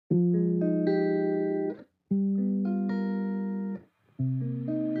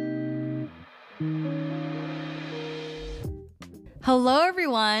Hello,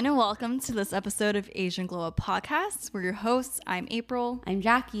 everyone, and welcome to this episode of Asian Glow Up Podcast. We're your hosts. I'm April. I'm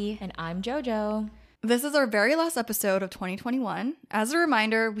Jackie. And I'm JoJo. This is our very last episode of 2021. As a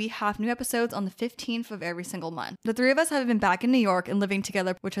reminder, we have new episodes on the 15th of every single month. The three of us have been back in New York and living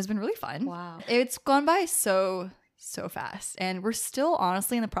together, which has been really fun. Wow. It's gone by so fast, and we're still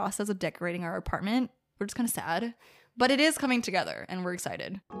honestly in the process of decorating our apartment. We're just kind of sad, but it is coming together, and we're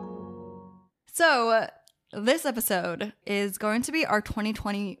excited. So, this episode is going to be our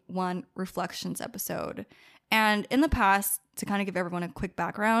 2021 reflections episode. And in the past, to kind of give everyone a quick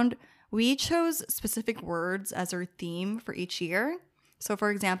background, we chose specific words as our theme for each year. So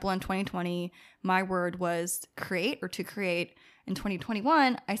for example, in 2020, my word was create or to create. In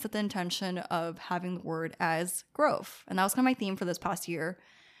 2021, I set the intention of having the word as growth. And that was kind of my theme for this past year.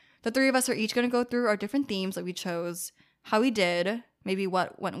 The three of us are each going to go through our different themes that we chose, how we did, maybe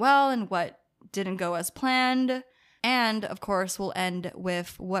what went well and what didn't go as planned. And of course, we'll end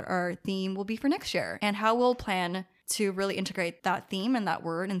with what our theme will be for next year and how we'll plan to really integrate that theme and that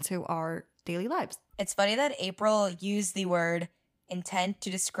word into our daily lives. It's funny that April used the word intent to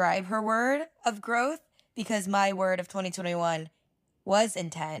describe her word of growth because my word of 2021 was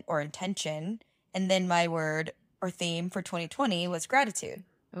intent or intention. And then my word or theme for 2020 was gratitude.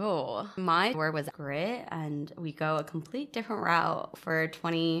 Oh, my word was grit, and we go a complete different route for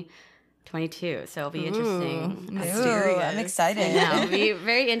 2022. So it'll be interesting. Ooh, I'm excited. I know, it'll be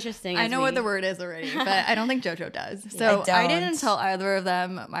very interesting. I know what the word is already, but I don't think JoJo does. So I didn't tell either of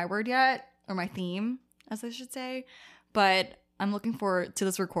them my word yet, or my theme, as I should say. But I'm looking forward to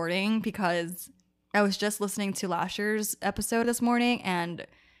this recording because I was just listening to last year's episode this morning, and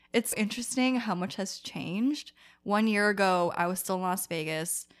it's interesting how much has changed. 1 year ago, I was still in Las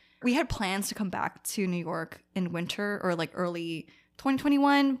Vegas. We had plans to come back to New York in winter or like early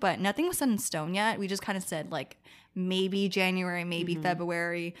 2021, but nothing was set in stone yet. We just kind of said like maybe January, maybe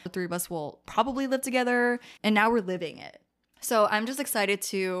February. The three of us will probably live together, and now we're living it. So I'm just excited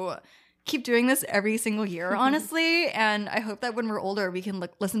to keep doing this every single year, honestly. And I hope that when we're older, we can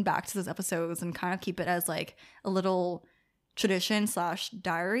listen back to those episodes and kind of keep it as like a little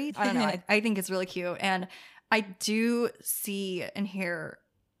tradition/diary. I don't know. I think it's really cute. And I do see and hear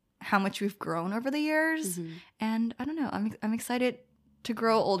how much we've grown over the years. And I don't know. I'm excited to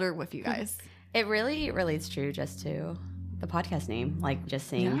grow older with you guys. It really relates true just to the podcast name, like just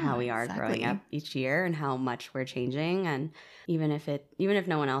seeing how we are growing up each year and how much we're changing. And even if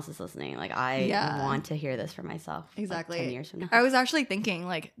no one else is listening, like I want to hear this for myself. Exactly. Like 10 years from now. I was actually thinking,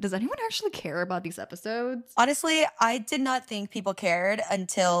 like, does anyone actually care about these episodes? Honestly, I did not think people cared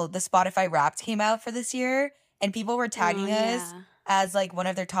until the Spotify Wrapped came out for this year, and people were tagging us as like one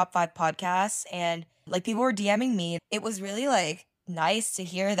of their top 5 podcasts, and like people were DMing me. It was really like nice to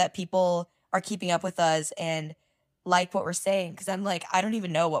hear that people are keeping up with us and like what we're saying, because I'm like, I don't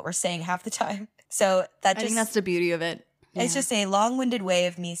even know what we're saying half the time. So I think that's the beauty of it. It's just a long-winded way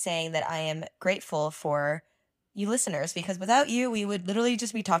of me saying that I am grateful for you listeners, because without you, we would literally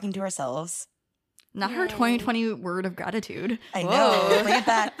just be talking to ourselves. Not her 2020 word of gratitude. I know. Bring it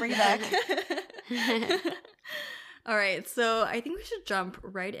back. Bring it back. All right, so I think we should jump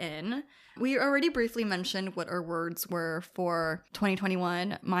right in. We already briefly mentioned what our words were for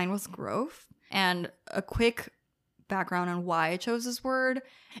 2021. Mine was growth. And a quick background on why I chose this word.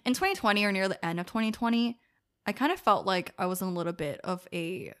 In 2020 or near the end of 2020, I kind of felt like I was in a little bit of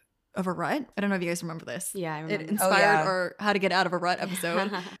a rut. I don't know if you guys remember this. Yeah, I remember. It inspired our How to Get Out of a Rut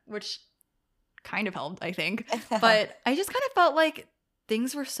episode, which kind of helped, I think. But I just kind of felt like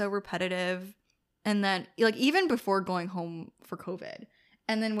things were so repetitive. And then, like, even before going home for COVID,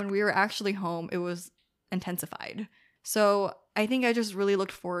 and then when we were actually home, it was intensified. So I think I just really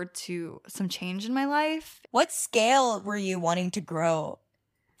looked forward to some change in my life. What scale were you wanting to grow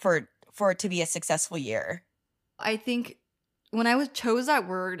for it to be a successful year? I think when I chose that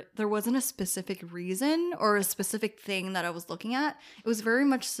word, there wasn't a specific reason or a specific thing that I was looking at. It was very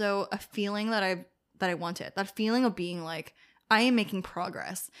much so a feeling that I wanted. That feeling of being like, I am making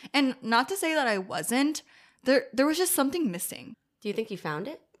progress. And not to say that I wasn't. There was just something missing. Do you think you found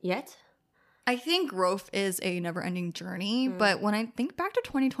it yet? I think growth is a never-ending journey, but when I think back to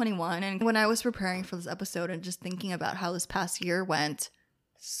 2021 and when I was preparing for this episode and just thinking about how this past year went,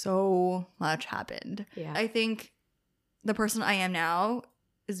 so much happened. Yeah. I think the person I am now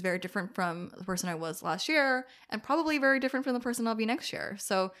is very different from the person I was last year and probably very different from the person I'll be next year.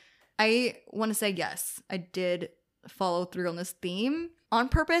 So I want to say yes, I did follow through on this theme on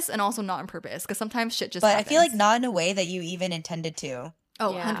purpose and also not on purpose, because sometimes shit just happens. I feel like not in a way that you even intended to.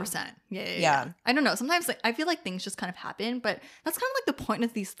 Oh, yeah. 100%. Yeah. I don't know. Sometimes like, I feel like things just kind of happen, but that's kind of like the point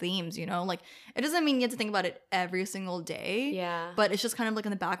of these themes, you know? Like, it doesn't mean you have to think about it every single day. Yeah. But it's just kind of like in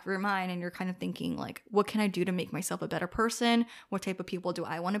the back of your mind, and you're kind of thinking like, what can I do to make myself a better person? What type of people do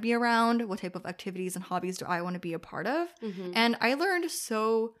I want to be around? What type of activities and hobbies do I want to be a part of? Mm-hmm. And I learned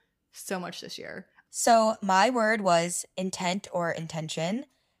so much this year. So my word was intent or intention.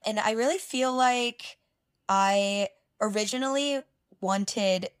 And I really feel like I originally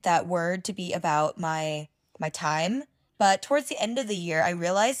wanted that word to be about my time, but towards the end of the year I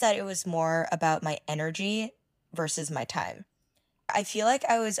realized that it was more about my energy versus my time. I feel like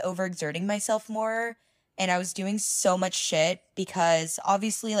I was overexerting myself more, and I was doing so much shit because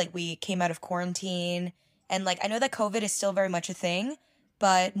obviously like we came out of quarantine, and like I know that COVID is still very much a thing,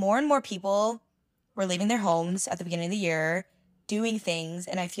 but more and more people were leaving their homes at the beginning of the year, doing things,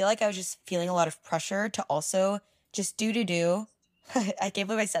 and I feel like I was just feeling a lot of pressure to also just do. I can't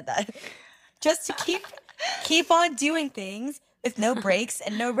believe I said that. Just to keep on doing things with no breaks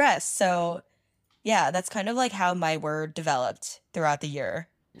and no rest. So yeah, that's kind of like how my word developed throughout the year.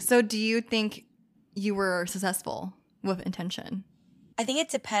 So do you think you were successful with intention? I think it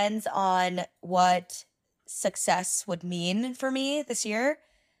depends on what success would mean for me this year.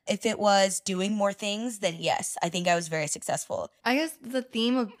 If it was doing more things, then yes, I think I was very successful. I guess the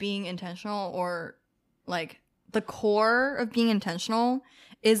theme of being intentional, or like the core of being intentional,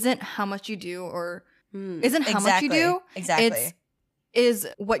 isn't how much you do or isn't how much you do. Exactly. Is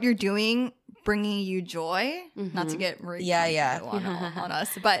what you're doing bringing you joy? Mm-hmm. Not to get really on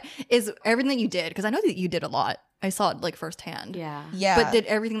us, but is everything that you did, because I know that you did a lot. I saw it like firsthand. Yeah. But did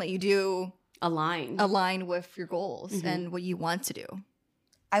everything that you do align with your goals and what you want to do?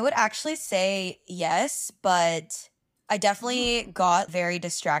 I would actually say yes, but I definitely got very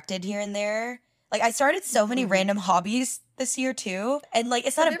distracted here and there. Like, I started so many random hobbies this year, too. And, like,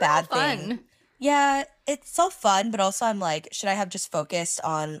 it's not a bad thing. Yeah, it's so fun, but also I'm like, should I have just focused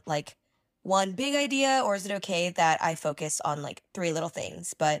on, like, one big idea? Or is it okay that I focus on, like, 3 little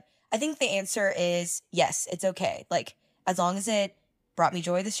things? But I think the answer is yes, it's okay. Like, as long as it brought me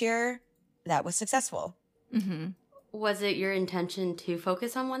joy this year, that was successful. Mm-hmm. Was it your intention to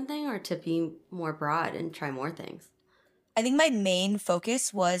focus on one thing or to be more broad and try more things? I think my main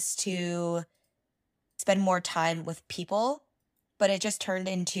focus was to spend more time with people, but it just turned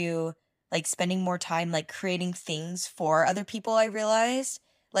into like spending more time like creating things for other people. I realized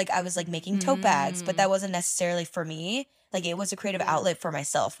like I was like making tote bags, but that wasn't necessarily for me. Like it was a creative outlet for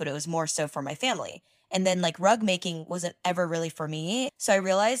myself, but it was more so for my family. And then like rug making wasn't ever really for me. So I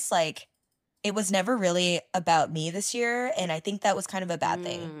realized like it was never really about me this year, and I think that was kind of a bad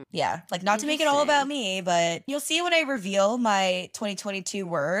thing. Yeah, like not to make it all about me, but you'll see when I reveal my 2022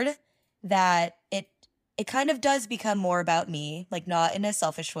 word that it kind of does become more about me, like not in a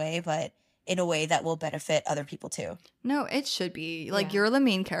selfish way, but in a way that will benefit other people too. No, it should be. Like you're the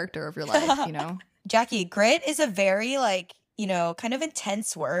main character of your life, you know? Jackie, grit is a very like, you know, kind of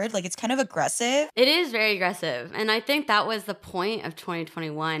intense word. Like it's kind of aggressive. It is very aggressive. And I think that was the point of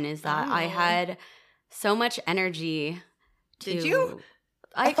 2021 is that I had so much energy to... Did you?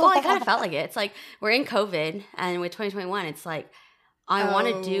 I kind of felt like it. It's like we're in COVID, and with 2021, it's like I want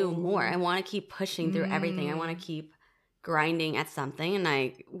to do more. I want to keep pushing through everything. I want to keep grinding at something.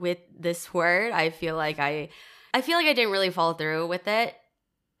 And with this word, I feel like I didn't really follow through with it.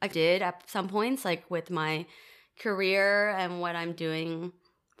 I did at some points, like with my career and what I'm doing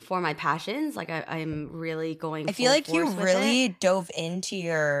for my passions. Like I'm really going. I feel like you really dove into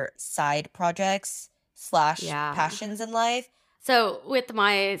your side projects / passions in life. So with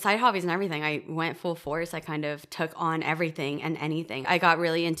my side hobbies and everything, I went full force. I kind of took on everything and anything. I got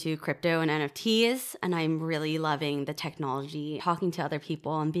really into crypto and NFTs, and I'm really loving the technology, talking to other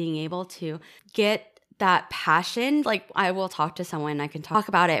people and being able to get that passion. Like I will talk to someone, I can talk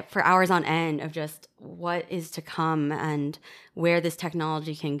about it for hours on end of just what is to come and where this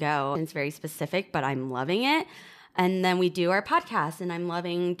technology can go. And it's very specific, but I'm loving it. And then we do our podcast, and I'm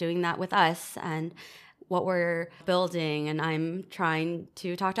loving doing that with us and what we're building. And I'm trying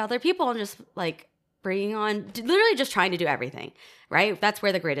to talk to other people and just like bringing on, literally just trying to do everything, right? That's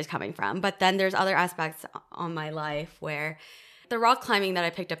where the grit is coming from. But then there's other aspects on my life where the rock climbing that I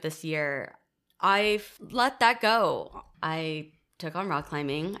picked up this year, I've let that go. I took on rock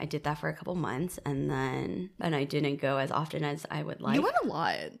climbing. I did that for a couple months, and I didn't go as often as I would like. You went a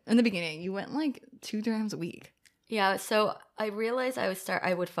lot in the beginning. You went like 2 times a week. Yeah, so I realized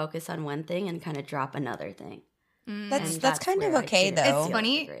I would focus on one thing and kind of drop another thing. That's kind of okay though. It's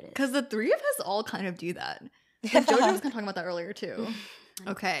funny because the 3 of us all kind of do that. JoJo was kind of talking about that earlier too.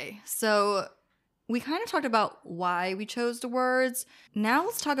 Okay, so we kind of talked about why we chose the words. Now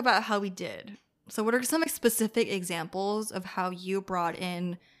let's talk about how we did. So what are some specific examples of how you brought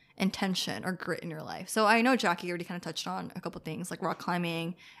in intention or grit in your life? So I know Jackie already kind of touched on a couple things like rock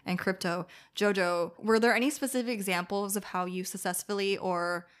climbing and crypto. Jojo, were there any specific examples of how you successfully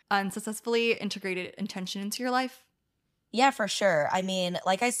or unsuccessfully integrated intention into your life? Yeah, for sure. I mean,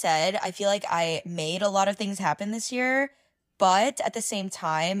 like I said, I feel like I made a lot of things happen this year, but at the same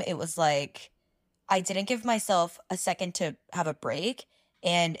time, it was like I didn't give myself a second to have a break.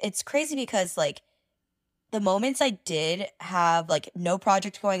 And it's crazy because like the moments I did have like no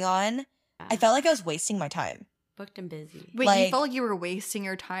project going on, I felt like I was wasting my time. Booked and busy. Wait, Like- you felt like you were wasting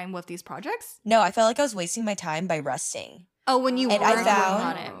your time with these projects? No, I felt like I was wasting my time by resting. Oh, when you And were I working found-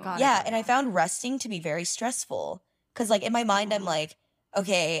 on it. Got Yeah, it. and I found resting to be very stressful. Cause like in my mind, I'm like,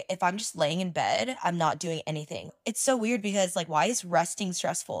 okay, if I'm just laying in bed, I'm not doing anything. It's so weird because like, why is resting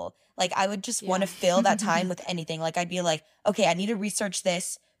stressful? Like I would just want to Yeah. fill that time with anything. Like I'd be like, okay, I need to research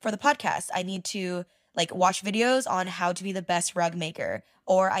this for the podcast. I need to like watch videos on how to be the best rug maker,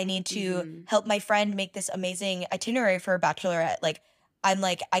 or I need to Mhm. help my friend make this amazing itinerary for a bachelorette. Like I'm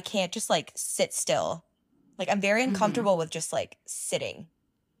like, I can't just like sit still. Like I'm very uncomfortable with just like sitting.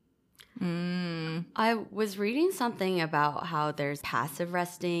 I was reading something about how there's passive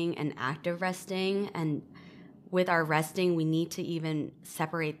resting and active resting, and with our resting, we need to even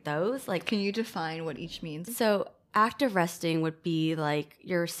separate those. Like, Can you define what each means? so active resting would be like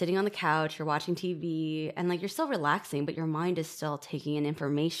you're sitting on the couch, you're watching TV, and like you're still relaxing, but your mind is still taking in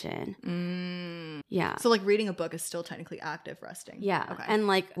information. Yeah. So like reading a book is still technically active resting. Yeah. Okay. And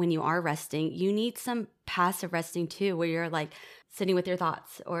like when you are resting, you need some passive resting too, where you're like sitting with your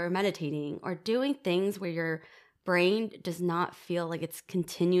thoughts or meditating or doing things where your brain does not feel like it's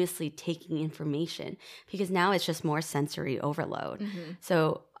continuously taking information, because now it's just more sensory overload.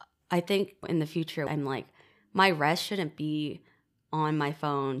 So I think in the future, I'm like, my rest shouldn't be on my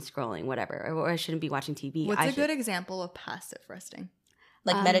phone scrolling, whatever, or I shouldn't be watching TV. What's I a should- good example of passive resting?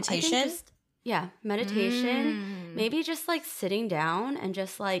 Like I think meditation. just- yeah, meditation. Maybe just like sitting down and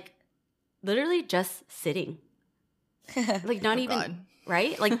just like literally just sitting. Like not Oh, even, God.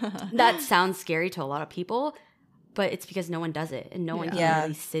 right? Like that sounds scary to a lot of people, but it's because no one does it and no one can Yeah.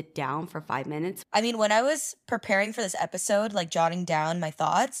 really sit down for 5 minutes. I mean, when I was preparing for this episode, like jotting down my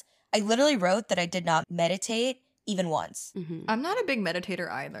thoughts, I literally wrote that I did not meditate even once. Mhm. I'm not a big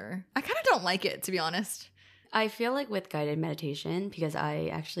meditator either. I kind of don't like it, to be honest. I feel like with guided meditation, because I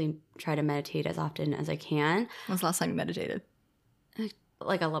actually try to meditate as often as I can, When was the last time you meditated?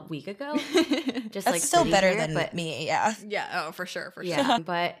 like a week ago, just That's like still sitting better here, than but me, yeah. Yeah, oh, for sure, for sure. yeah,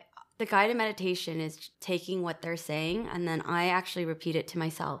 but the guided meditation is taking what they're saying and then I actually repeat it to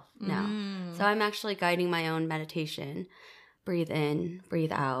myself now. So I'm actually guiding my own meditation. Breathe in,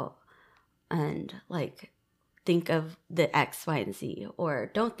 breathe out, and like think of the X, Y, and Z, or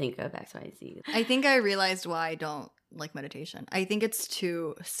don't think of X, Y, and Z. I think I realized why I don't like meditation. I think it's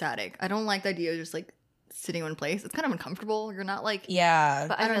too static. I don't like the idea of just like sitting in one place. It's kind of uncomfortable. You're not like Yeah.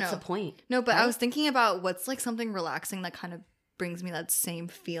 But I don't that's know. the point. No, but I right? was thinking about what's like something relaxing that kind of brings me that same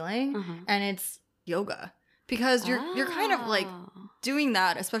feeling, Uh-huh. and it's yoga. Because you're kind of like Oh. doing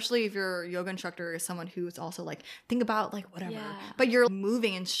that, especially if your yoga instructor is someone who's also like, think about like whatever. Yeah. But you're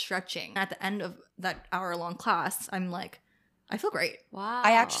moving and stretching. At the end of that hour-long class, I'm like, I feel great. Wow.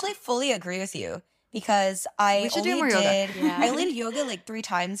 I actually fully agree with you because I We should do only more yoga. did Yeah. I only did yoga like 3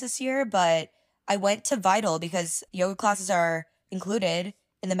 times this year, but I went to Vital because yoga classes are included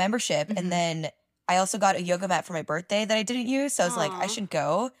in the membership, Mhm. and then I also got a yoga mat for my birthday that I didn't use, so I was like, I Aw. should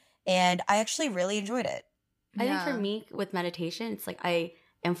go, and I actually really enjoyed it. I think Yeah. for me with meditation, it's like I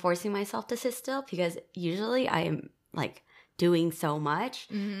am forcing myself to sit still because usually I am like doing so much.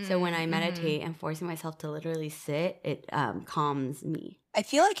 So when I Mhm, meditate and forcing myself to literally sit, it calms me. I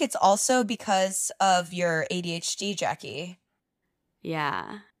feel like it's also because of your ADHD, Jackie.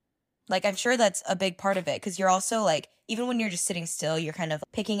 Yeah. Like, I'm sure that's a big part of it because you're also like, even when you're just sitting still, you're kind of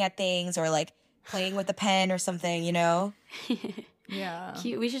picking at things or like playing with a pen or something, you know? Yeah.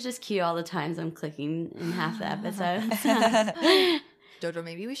 Cute. We should just cue all the times I'm clicking in half the episodes. Jojo,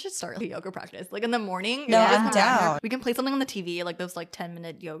 maybe we should start like, yoga practice. Like in the morning. No, you just I'm come down here. down. We can play something on the TV, like those like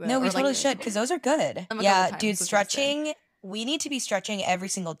 10-minute yoga. No, we or, totally like, should because those are good. Them a couple Yeah, times dude, this Wednesday. stretching, we need to be stretching every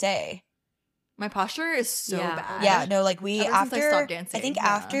single day. My posture is so Yeah. bad. Yeah, no, like we, Ever since I after, stopped dancing, I think yeah.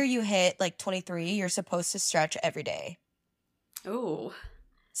 after you hit like 23, you're supposed to stretch every day. Ooh.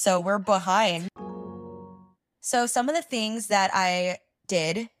 So we're behind. So some of the things that I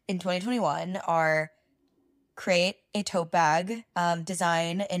did in 2021 are create a tote bag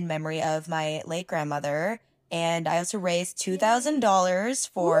design in memory of my late grandmother. And I also raised $2,000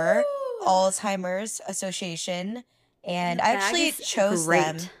 for Alzheimer's Association, and I actually chose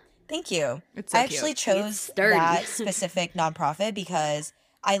them. Thank you. It's so I actually chose that specific nonprofit because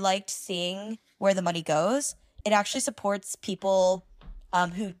I liked seeing where the money goes. It actually supports people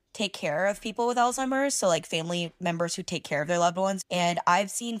who take care of people with Alzheimer's, so like family members who take care of their loved ones. And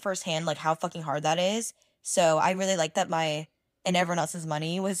I've seen firsthand like how fucking hard that is. So I really like that my and everyone else's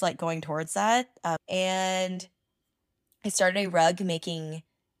money was like going towards that. And I started a rug making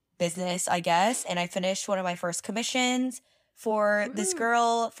business, I guess, and I finished one of my first commissions for this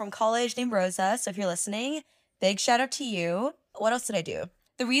girl from college named Rosa. So if you're listening, big shout out to you. What else did I do?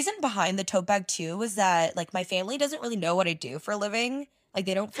 The reason behind the tote bag too was that like my family doesn't really know what I do for a living. Like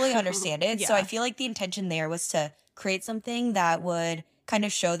they don't fully understand it. So I feel like the intention there was to create something that would kind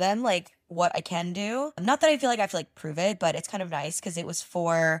of show them like what I can do. Not that I feel like I have to like prove it, but it's kind of nice because it was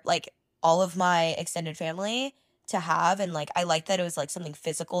for like all of my extended family to have. And like I like that it was like something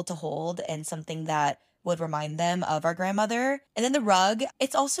physical to hold and something that would remind them of our grandmother. And then the rug,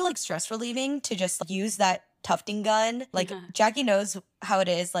 it's also like stress relieving to just like, use that tufting gun. Like Jackie knows how it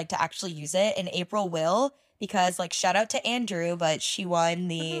is like to actually use it, and April will, because like shout out to Andrew, but she won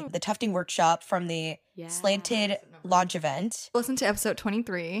the tufting workshop from the Slanted launch event. Listen to episode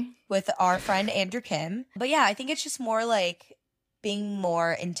 23 with our friend Andrew Kim. But yeah, I think it's just more like being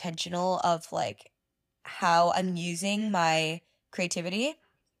more intentional of like how I'm using my creativity.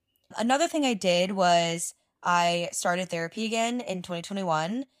 Another thing I did was I started therapy again in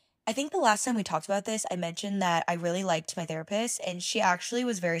 2021. I think the last time we talked about this, I mentioned that I really liked my therapist, and she actually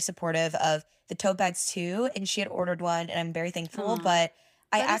was very supportive of the tote bags too, and she had ordered one, and I'm very thankful. But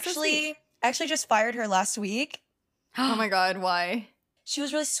I actually just fired her last week. Oh my God, why? She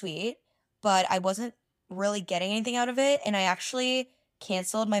was really sweet, but I wasn't really getting anything out of it, and I actually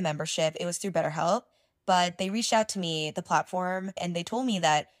canceled my membership. It was through BetterHelp, but they reached out to me, the platform, and they told me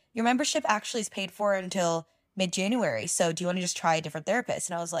that your membership actually is paid for until mid-January, so do you want to just try a different therapist?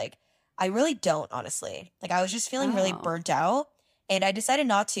 And I was like, I really don't, honestly. Like, I was just feeling really burnt out, and I decided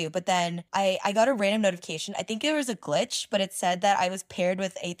not to. But then I got a random notification. I think there was a glitch, but it said that I was paired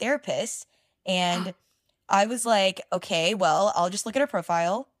with a therapist, and I was like, okay, well, I'll just look at her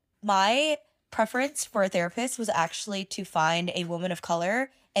profile. My preference for a therapist was actually to find a woman of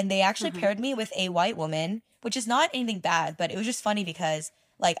color, and they actually paired me with a white woman, which is not anything bad, but it was just funny because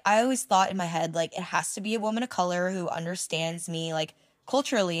like, I always thought in my head, like, it has to be a woman of color who understands me, like,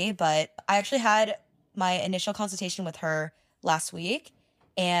 culturally. But I actually had my initial consultation with her last week,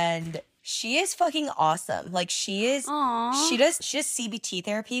 and she is fucking awesome. Like, she does CBT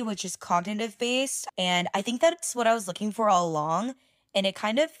therapy, which is cognitive based. And I think that's what I was looking for all along. And it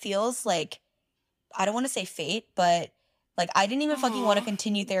kind of feels like, I don't want to say fate, but like, I didn't even fucking want to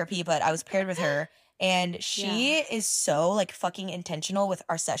continue therapy, but I was paired with her. And she is so, like, fucking intentional with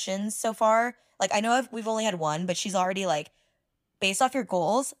our sessions so far. Like, I know we've only had one, but she's already, like, based off your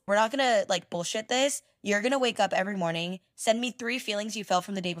goals, we're not gonna, like, bullshit this. You're gonna wake up every morning, send me 3 feelings you felt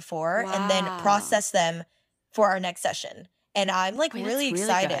from the day before, and then process them for our next session. And I'm, like, really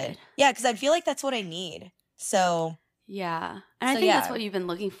excited. Really yeah, because I feel like that's what I need. So. Yeah. And I think that's what you've been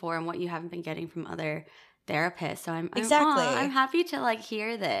looking for and what you haven't been getting from other therapist. So I'm happy to like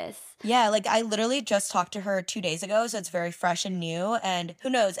hear this. Yeah, like I literally just talked to her 2 days ago, so it's very fresh and new. And who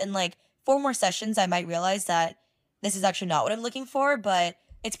knows, in like 4 more sessions I might realize that this is actually not what I'm looking for. But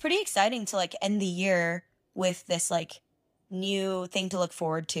it's pretty exciting to like end the year with this like new thing to look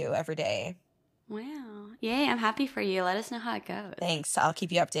forward to every day. Wow. Yay, I'm happy for you. Let us know how it goes. Thanks. I'll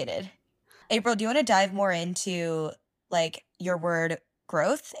keep you updated. April, do you want to dive more into like your word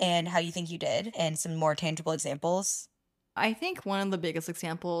growth and how you think you did and some more tangible examples? I think one of the biggest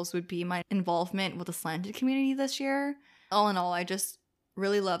examples would be my involvement with the Slanted community this year. All in all, I just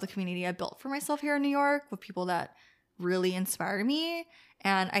really love the community I built for myself here in New York with people that really inspire me.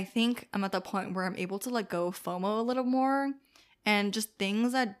 And I think I'm at the point where I'm able to let go of FOMO a little more and just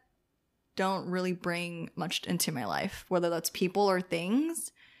things that don't really bring much into my life, whether that's people or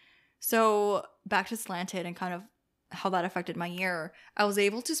things. So back to Slanted and kind of how that affected my year, I was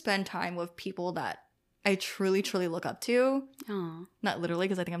able to spend time with people that I truly, truly look up to. Aww. Not literally,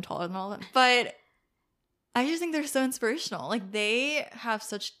 because I think I'm taller than all of them. But I just think they're so inspirational. Like, they have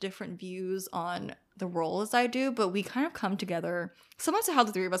such different views on the role as I do, but we kind of come together, similar to how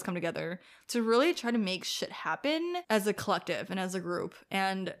the 3 of us come together, to really try to make shit happen as a collective and as a group.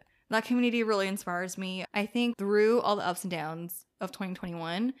 And that community really inspires me. I think through all the ups and downs of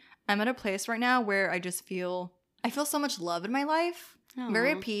 2021, I'm at a place right now where I feel so much love in my life. Aww. I'm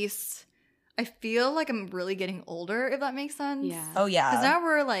very at peace. I feel like I'm really getting older, if that makes sense. Yeah. Oh, yeah. Because now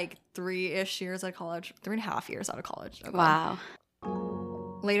we're like 3-ish years out of college, 3.5 years out of college. Wow.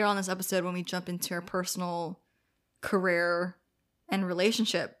 later on this episode, when we jump into our personal career and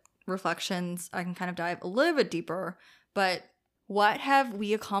relationship reflections, I can kind of dive a little bit deeper. But what have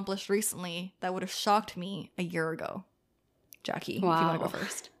we accomplished recently that would have shocked me a year ago? Jackie, if you want to go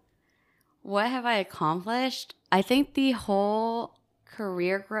first. What have I accomplished? I think the whole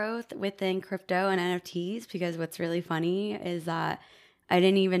career growth within crypto and NFTs, because what's really funny is that I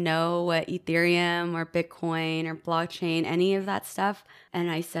didn't even know what Ethereum or Bitcoin or blockchain, any of that stuff.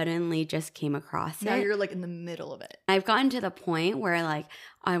 And I suddenly just came across it. Now you're like in the middle of it. I've gotten to the point where like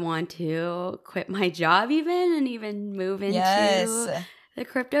I want to quit my job and even move into the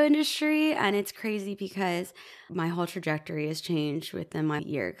crypto industry. And it's crazy because my whole trajectory has changed within my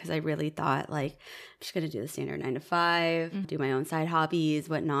year, because I really thought like I'm just going to do the standard 9 to 5, do my own side hobbies,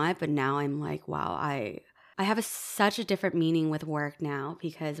 whatnot. But now I'm like, wow, I have such a different meaning with work now,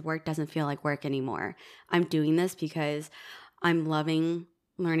 because work doesn't feel like work anymore. I'm doing this because I'm loving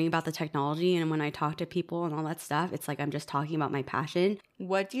learning about the technology. And when I talk to people and all that stuff, it's like I'm just talking about my passion.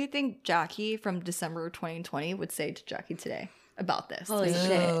 What do you think Jackie from December 2020 would say to Jackie today about this? Holy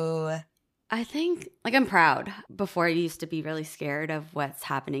shit. I think like I'm proud. Before I used to be really scared of what's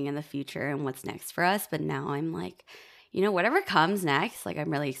happening in the future and what's next for us. But now I'm like, you know, whatever comes next, like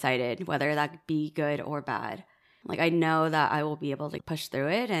I'm really excited, whether that be good or bad. Like I know that I will be able to push through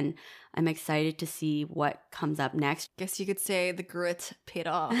it, and I'm excited to see what comes up next. Guess you could say the grit paid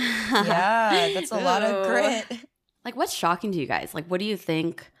off. Yeah, that's a lot of grit. Like what's shocking to you guys? Like what do you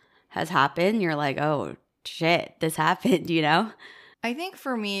think has happened? You're like, oh shit, this happened, you know? I think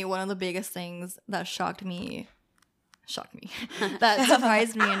for me, one of the biggest things that shocked me, that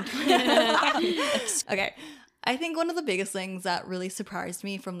surprised me. Okay. I think one of the biggest things that really surprised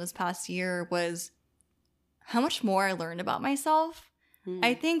me from this past year was how much more I learned about myself.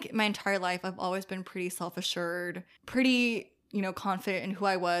 I think my entire life I've always been pretty self-assured, pretty, you know, confident in who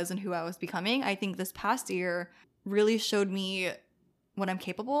I was and who I was becoming. I think this past year really showed me what I'm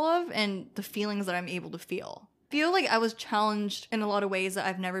capable of and the feelings that I'm able to feel. I feel like I was challenged in a lot of ways that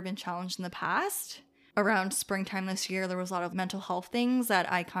I've never been challenged in the past. Around springtime this year, there was a lot of mental health things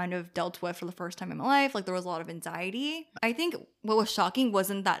that I kind of dealt with for the first time in my life. Like there was a lot of anxiety. I think what was shocking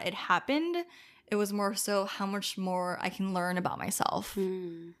wasn't that it happened. It was more so how much more I can learn about myself.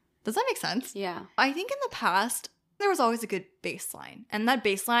 Does that make sense? Yeah. I think in the past, there was always a good baseline. And that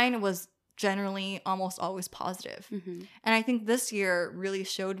baseline was generally almost always positive. And I think this year really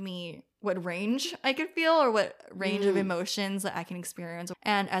showed me what range I could feel, or what range of emotions that I can experience.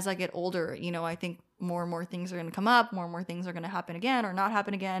 And as I get older, you know, I think more and more things are going to come up, more and more things are going to happen again or not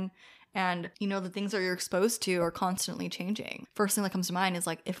happen again. And, you know, the things that you're exposed to are constantly changing. First thing that comes to mind is,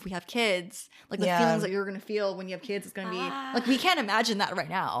 like, if we have kids, like, the feelings that you're going to feel when you have kids is going to be, like, we can't imagine that right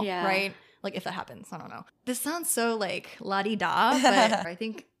now, right? Like, if that happens, I don't know. This sounds so, like, la-di-da, but I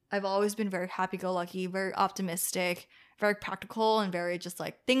think I've always been very happy-go-lucky, very optimistic, very practical, and very just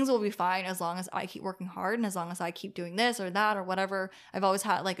like, things will be fine as long as I keep working hard and as long as I keep doing this or that or whatever. I've always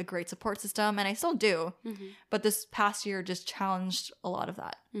had like a great support system, and I still do. But this past year just challenged a lot of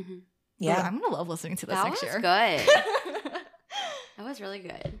that. Yeah. I'm going to love listening to this next year. That was good. That was really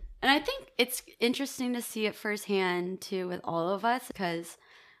good. And I think it's interesting to see it firsthand too with all of us, because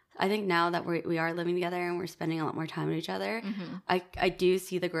I think now that we are living together and we're spending a lot more time with each other, I do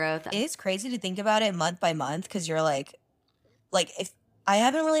see the growth. It's crazy to think about it month by month, because you're like if I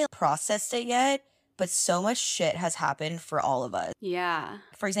haven't really processed it yet, but so much shit has happened for all of us. Yeah.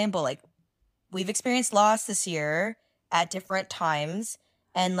 For example, like we've experienced loss this year at different times.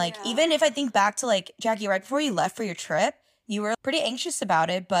 And like, even if I think back to like, Jackie, right before you left for your trip, you were pretty anxious about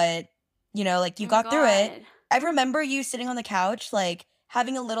it, but you know, like you got through it. I remember you sitting on the couch, like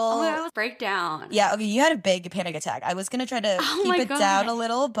having a little breakdown. Yeah. Okay. You had a big panic attack. I was going to try to keep it down a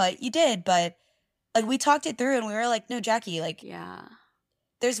little, but you did. But like we talked it through and we were like, no, Jackie, like,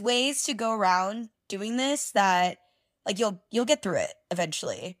 there's ways to go around doing this that like you'll get through it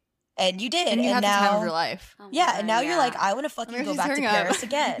eventually. And you did. And you have now, the time of your life. Oh yeah. And now you're like, I want to fucking go back to Paris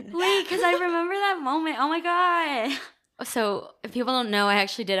again. Wait, because I remember that moment. Oh my God. So if people don't know, I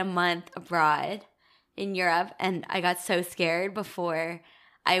actually did a month abroad in Europe, and I got so scared before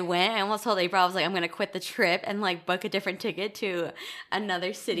I went. I almost told April, I was like, I'm going to quit the trip and like book a different ticket to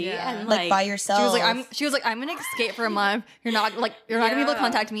another city and like by yourself. She was like, I'm going to escape for a month. You're not going to be able to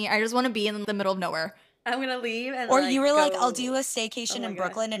contact me. I just want to be in the middle of nowhere. I'm going to leave. And or you were like, I'll do a staycation in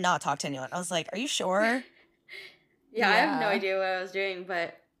Brooklyn and not talk to anyone. I was like, are you sure? I have no idea what I was doing,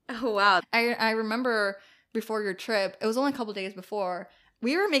 but oh, wow. I remember before your trip, it was only a couple days before,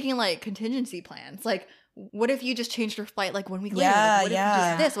 we were making like contingency plans. Like, what if you just changed your flight like 1 week later? Like, what if you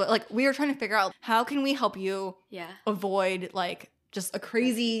just this? Like, we were trying to figure out how can we help you avoid like just a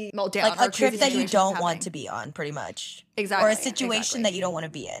crazy meltdown. Like a trip that you don't happening. want to be on, pretty much. Exactly. Or a situation that you don't want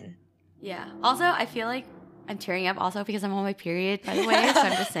to be in. Yeah. Also, I feel like I'm tearing up also because I'm on my period, by the way. So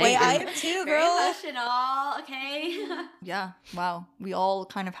I'm just saying. Wait, I am too, girl. Very emotional, okay? Yeah. Wow. We all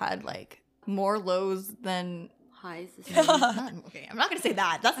kind of had like more lows than highs. Okay, I'm not gonna say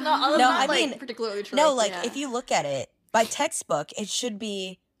that. That's not. No, I mean particularly true. No, like if you look at it by textbook, it should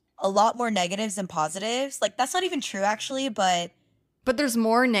be a lot more negatives than positives. Like that's not even true, actually. But there's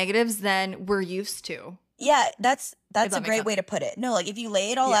more negatives than we're used to. Yeah, that's a great way to put it. No, like if you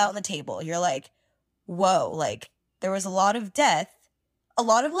lay it all out on the table, you're like, whoa, like there was a lot of death, a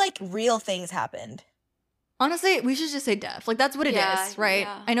lot of like real things happened. Honestly, we should just say death. Like that's what it is, right?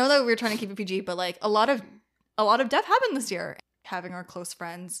 Yeah. I know that we're trying to keep it PG, but like a lot of death happened this year. Having our close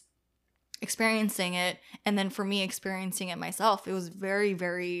friends experiencing it, and then for me experiencing it myself, it was very,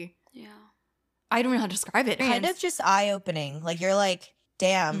 very. Yeah. I don't know how to describe it. Kind of just eye-opening. Like you're like,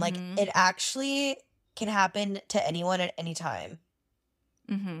 damn, like it actually can happen to anyone at any time.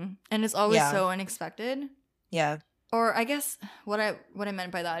 And it's always so unexpected. Yeah. Or I guess what I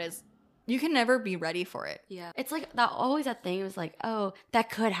meant by that is you can never be ready for it. Yeah. It's like that thing was like, oh, that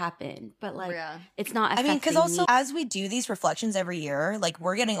could happen. But like, it's not affecting because also as we do these reflections every year, like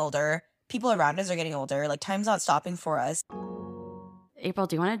we're getting older, people around us are getting older, like time's not stopping for us. April,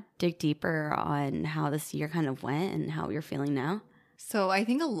 do you want to dig deeper on how this year kind of went and how you're feeling now? So I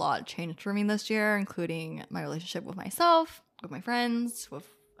think a lot changed for me this year, including my relationship with myself, with my friends, with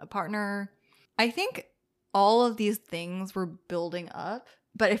a partner. I think all of these things were building up,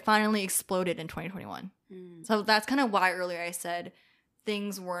 but it finally exploded in 2021. So that's kind of why earlier I said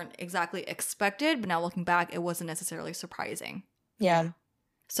things weren't exactly expected, but now looking back, it wasn't necessarily surprising. Yeah.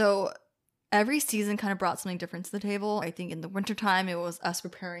 So every season kind of brought something different to the table. I think in the wintertime, it was us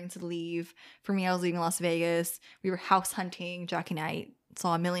preparing to leave. For me, I was leaving Las Vegas. We were house hunting. Jackie and I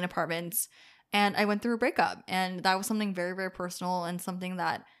saw a million apartments. And I went through a breakup. And that was something very, very personal and something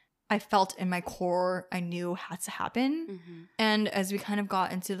that I felt in my core I knew had to happen. And as we kind of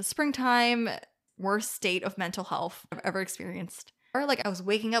got into the springtime, worst state of mental health I've ever experienced. Or like I was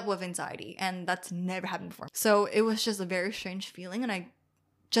waking up with anxiety, and that's never happened before. So it was just a very strange feeling, and I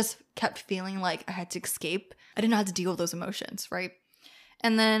just kept feeling like I had to escape. I didn't know how to deal with those emotions, right?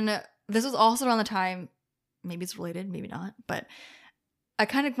 And then this was also around the time, maybe it's related, maybe not, but I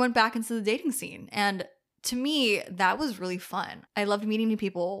kind of went back into the dating scene. And to me, that was really fun. I loved meeting new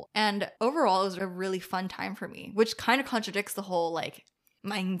people. And overall, it was a really fun time for me, which kind of contradicts the whole like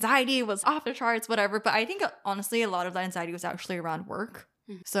my anxiety was off the charts, whatever. But I think honestly, a lot of that anxiety was actually around work.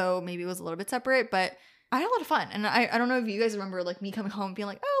 So maybe it was a little bit separate, but I had a lot of fun. And I don't know if you guys remember like me coming home and being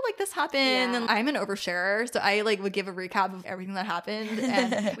like, oh, like this happened. Yeah. And I'm an oversharer. So I like would give a recap of everything that happened.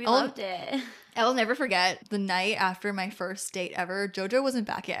 And we loved it. I will never forget the night after my first date ever. JoJo wasn't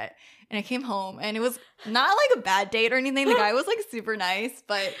back yet. And I came home and it was not like a bad date or anything. The guy was like super nice,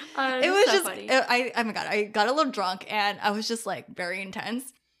 but it was so just, oh my God, I got a little drunk and I was just like very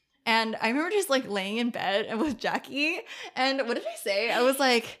intense. And I remember just like laying in bed and with Jackie. And what did I say? I was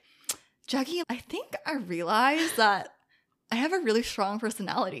like, Jackie, I think I realized that I have a really strong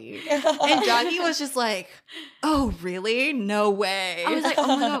personality. And Jackie was just like, oh, really? No way. I was like, oh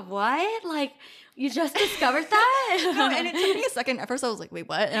my God, what? Like, you just discovered that? No, and it took me a second. At first I was like, wait,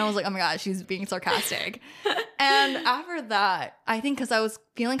 what? And I was like, oh my God, she's being sarcastic. And after that, I think because I was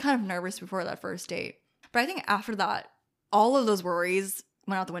feeling kind of nervous before that first date. But I think after that, all of those worries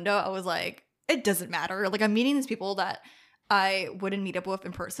went out the window. I was like, it doesn't matter. Like, I'm meeting these people that I wouldn't meet up with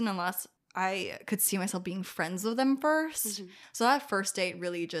in person unless I could see myself being friends with them first. So that first date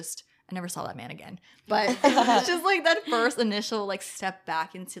really just, I never saw that man again. But it's just like that first initial like step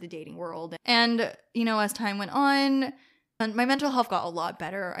back into the dating world. And, you know, as time went on, my mental health got a lot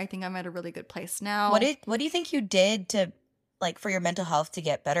better. I think I'm at a really good place now. What do you think you did to like for your mental health to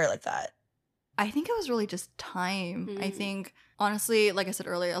get better like that? I think it was really just time. I think honestly, like I said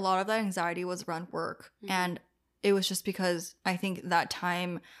earlier, a lot of that anxiety was around work. And it was just because I think that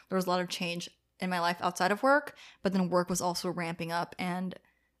time there was a lot of change in my life outside of work, but then work was also ramping up and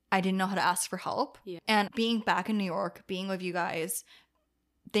I didn't know how to ask for help. And being back in New York, being with you guys,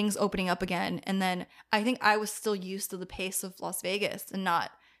 things opening up again. And then I think I was still used to the pace of Las Vegas and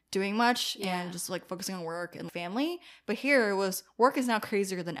not doing much and just like focusing on work and family. But here it was work is now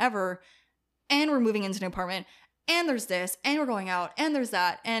crazier than ever. And we're moving into an apartment. And there's this, and we're going out, and there's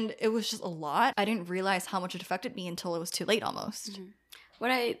that. And it was just a lot. I didn't realize how much it affected me until it was too late almost.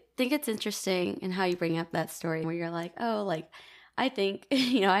 What I think it's interesting in how you bring up that story where you're like, oh, like, I think,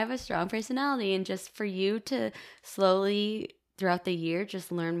 you know, I have a strong personality. And just for you to slowly, throughout the year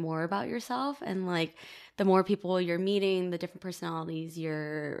just learn more about yourself. And like the more people you're meeting, the different personalities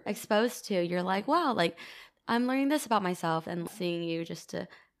you're exposed to, you're like, wow, like I'm learning this about myself, and seeing you just to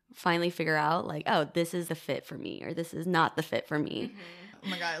finally figure out like, oh, this is the fit for me, or this is not the fit for me. Oh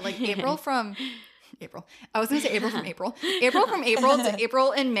my God. Like April. I was going to say April from April. April from April to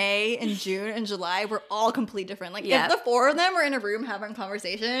April and May and June and July were all completely different. Like if the four of them were in a room having a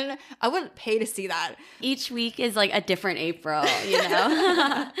conversation, I would pay to see that. Each week is like a different April, you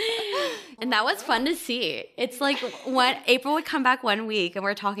know? And that was fun to see. It's like when April would come back one week and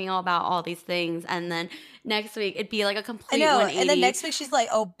we're talking all about all these things, and then next week it'd be like a complete 180. And then next week she's like,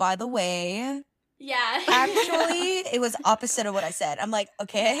 oh, by the way. Yeah. Actually, it was opposite of what I said. I'm like,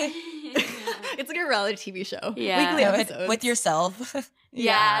 okay. It's like a reality TV show. Yeah. Weekly episodes. With yourself.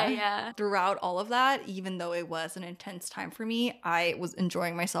 Yeah. Throughout all of that, even though it was an intense time for me, I was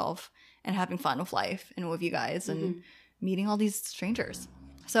enjoying myself and having fun with life and with you guys and meeting all these strangers.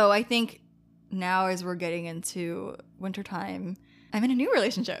 So I think now as we're getting into wintertime, I'm in a new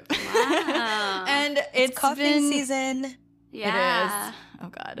relationship. Wow. And it's cuffing season. Yeah. It is. Oh,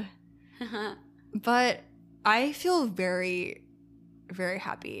 God. But I feel very, very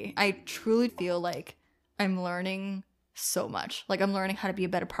happy. I truly feel like I'm learning so much. Like I'm learning how to be a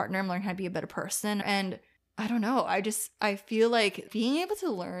better partner. I'm learning how to be a better person. And I don't know. I feel like being able to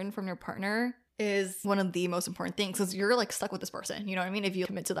learn from your partner is one of the most important things, because you're like stuck with this person. You know what I mean? If you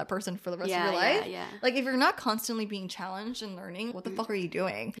commit to that person for the rest of your life. Yeah. Like if you're not constantly being challenged and learning, what the fuck are you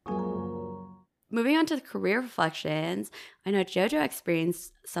doing? Moving on to the career reflections, I know JoJo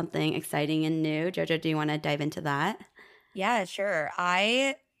experienced something exciting and new. JoJo, do you want to dive into that? Yeah, sure.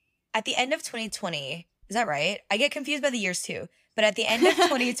 At the end of 2020, is that right? I get confused by the years too. But at the end of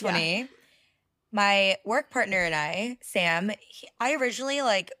 2020, my work partner and I, Sam, I originally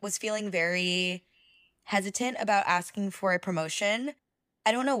was feeling very hesitant about asking for a promotion.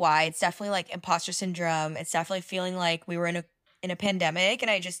 I don't know why. It's definitely imposter syndrome. It's definitely feeling like we were in a pandemic,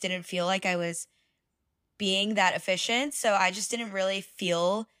 and I just didn't feel like I was being that efficient. So I just didn't really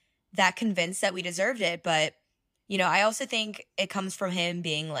feel that convinced that we deserved it. But, I also think it comes from him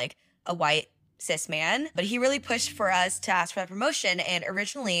being a white cis man. But he really pushed for us to ask for that promotion. And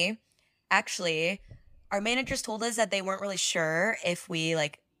originally, actually, our managers told us that they weren't really sure if we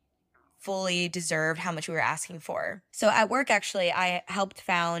fully deserved how much we were asking for. So at work, actually, I helped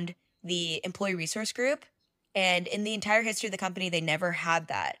found the employee resource group. And in the entire history of the company, they never had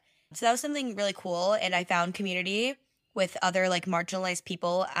that. So that was something really cool. And I found community with other marginalized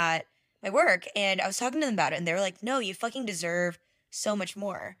people at my work. And I was talking to them about it. And they were like, no, you fucking deserve so much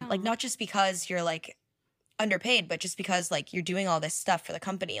more. Not just because you're underpaid, but just because you're doing all this stuff for the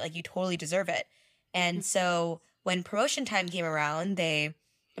company. You totally deserve it. And so when promotion time came around, they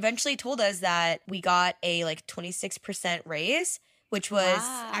eventually told us that we got a 26% raise, which was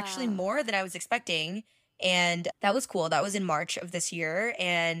actually more than I was expecting. And that was cool. That was in March of this year.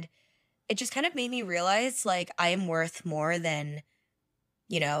 And it just kind of made me realize I am worth more than,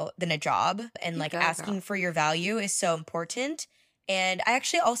 than a job. And asking for your value is so important. And I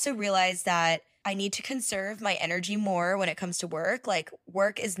actually also realized that I need to conserve my energy more when it comes to work.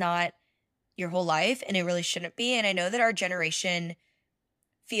 Work is not your whole life, and it really shouldn't be. And I know that our generation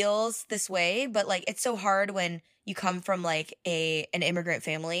feels this way, but it's so hard when you come from an immigrant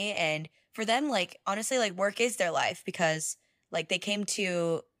family, and for them, honestly, work is their life, because they came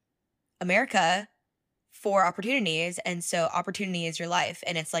to America for opportunities, and so opportunity is your life,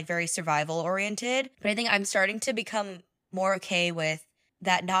 and it's very survival oriented. But I think I'm starting to become more okay with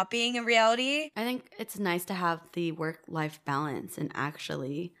that not being a reality. I think it's nice to have the work-life balance and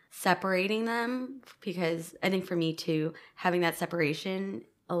actually separating them, because I think for me too, having that separation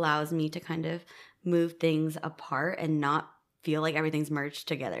allows me to kind of move things apart and not feel like everything's merged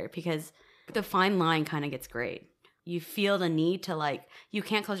together, because the fine line kind of gets great. You feel the need to you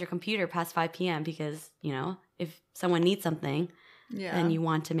can't close your computer past 5 p.m. because, if someone needs something, then you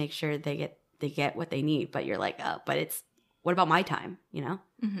want to make sure they get what they need. But you're but what about my time,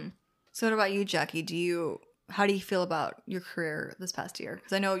 Mm-hmm. So what about you, Jackie? How do you feel about your career this past year?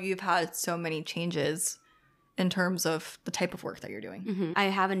 Because I know you've had so many changes in terms of the type of work that you're doing. Mm-hmm. I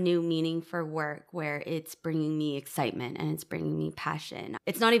have a new meaning for work where it's bringing me excitement and it's bringing me passion.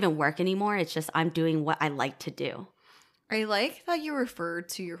 It's not even work anymore. It's just I'm doing what I like to do. I like that you refer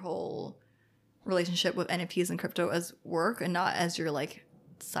to your whole relationship with NFTs and crypto as work and not as your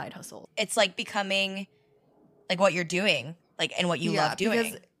side hustle. It's becoming what you're doing, and what you love doing.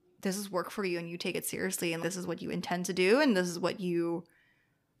 Because this is work for you and you take it seriously, and this is what you intend to do, and this is what you're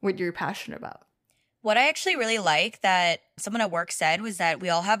passionate about. What I actually really like that someone at work said was that we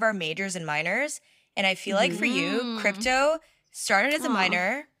all have our majors and minors. And I feel like for you, crypto started as a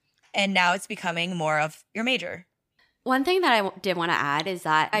minor and now it's becoming more of your major. One thing that I did want to add is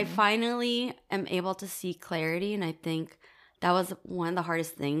that I finally am able to see clarity, and I think that was one of the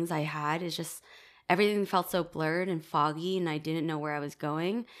hardest things I had, is just everything felt so blurred and foggy and I didn't know where I was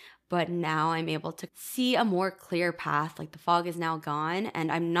going. But now I'm able to see a more clear path. Like the fog is now gone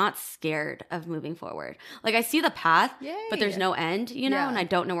and I'm not scared of moving forward. Like I see the path, but there's no end, you know, and I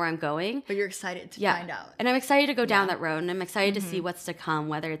don't know where I'm going. But you're excited to find out. And I'm excited to go down that road, and I'm excited to see what's to come,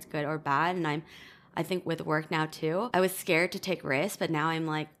 whether it's good or bad. And I think with work now too, I was scared to take risks, but now I'm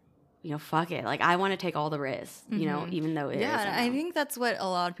like, you know, fuck it. Like I want to take all the risks, you know, even though it is. Yeah, I think that's what a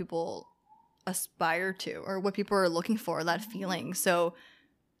lot of people aspire to, or what people are looking for, that feeling. So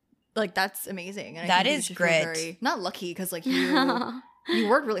like that's amazing. And that is grit. Not lucky, because like you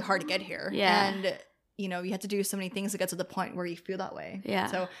worked really hard to get here. Yeah. And you know, you had to do so many things to get to the point where you feel that way. Yeah.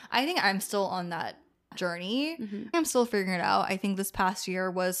 So I think I'm still on that journey. I'm still figuring it out. I think this past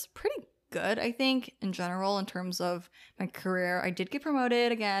year was pretty good, I think, in general, in terms of my career. I did get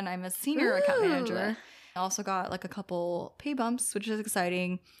promoted again. I'm a senior account manager. I also got like a couple pay bumps, which is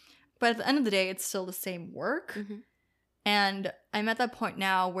exciting. But at the end of the day, it's still the same work. And I'm at that point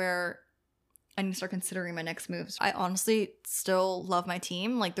now where I need to start considering my next moves. I honestly still love my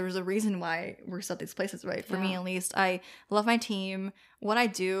team. Like, there's a reason why we're still at these places, right? For me, at least. I love my team. What I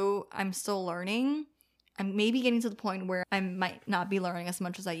do, I'm still learning. I'm maybe getting to the point where I might not be learning as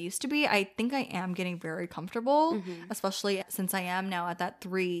much as I used to be. I think I am getting very comfortable, especially since I am now at that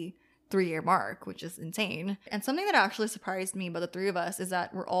three-year mark, which is insane. And something that actually surprised me about the three of us is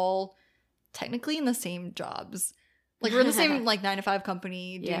that we're all technically in the same jobs. Like, we're in the same, like, 9-to-5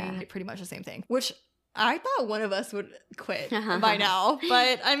 company doing pretty much the same thing, which I thought one of us would quit by now.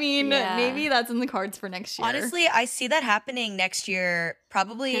 But, I mean, maybe that's in the cards for next year. Honestly, I see that happening next year.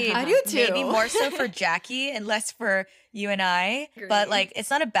 Probably I do too. Maybe more so for Jackie and less for you and I. But, like,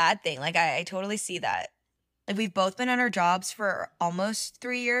 it's not a bad thing. Like, I totally see that. Like, we've both been on our jobs for almost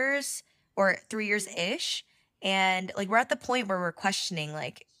 3 years, or 3 years-ish. And, like, we're at the point where we're questioning,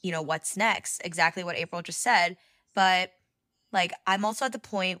 like, you know, what's next? Exactly what April just said. But, like, I'm also at the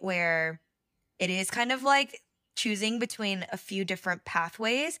point where it is kind of like choosing between a few different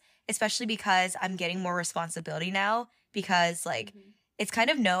pathways, especially because I'm getting more responsibility now, because, like, it's kind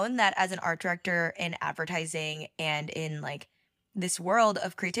of known that as an art director in advertising and in, like, this world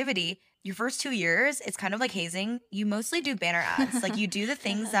of creativity, your first 2 years, it's kind of like hazing. You mostly do banner ads. Like, you do the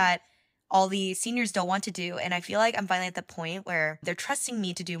things that all the seniors don't want to do. And I feel like I'm finally at the point where they're trusting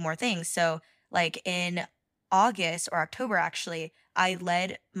me to do more things. So, like, in August or October, actually, I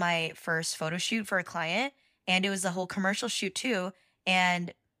led my first photo shoot for a client, and it was a whole commercial shoot too.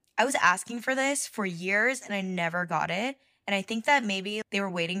 And I was asking for this for years and I never got it. And I think that maybe they were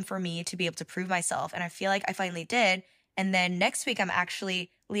waiting for me to be able to prove myself. And I feel like I finally did. And then next week, I'm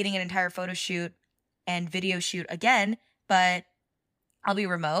actually leading an entire photo shoot and video shoot again, but I'll be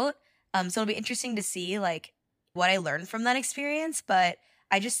remote. So it'll be interesting to see like what I learned from that experience. But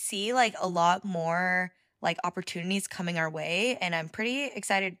I just see like a lot more like opportunities coming our way, and I'm pretty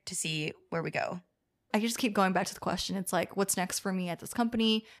excited to see where we go. I just keep going back to the question. It's like, what's next for me at this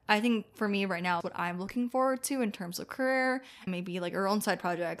company? I think for me right now, what I'm looking forward to in terms of career, maybe like our own side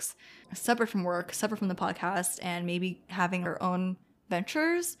projects, separate from work, separate from the podcast, and maybe having our own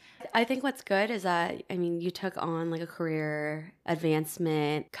ventures. I think what's good is that, I mean, you took on like a career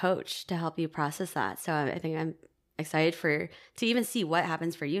advancement coach to help you process that. So I think I'm excited to even see what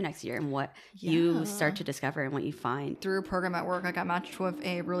happens for you next year and what you start to discover and what you find. Through a program at work, I got matched with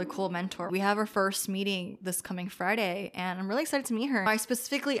a really cool mentor. We have our first meeting this coming Friday, and I'm really excited to meet her. I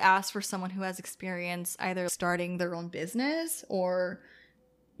specifically asked for someone who has experience either starting their own business or,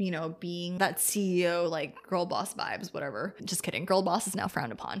 you know, being that CEO, like girl boss vibes, whatever. Just kidding. Girl boss is now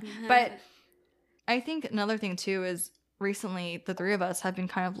frowned upon. But I think another thing too is recently the three of us have been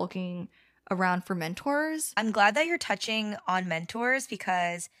kind of looking around for mentors. I'm glad that you're touching on mentors,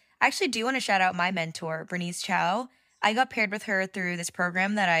 because I actually do want to shout out my mentor, Bernice Chow. I got paired with her through this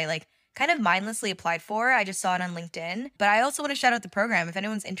program that I like kind of mindlessly applied for. I just saw it on LinkedIn. But I also want to shout out the program. If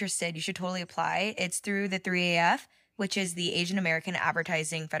anyone's interested, you should totally apply. It's through the 3AF, which is the Asian American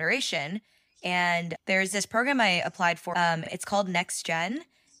Advertising Federation. And there's this program I applied for. It's called Next Gen.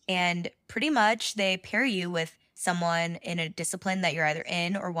 And pretty much they pair you with someone in a discipline that you're either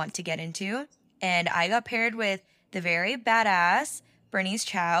in or want to get into. And I got paired with the very badass Bernice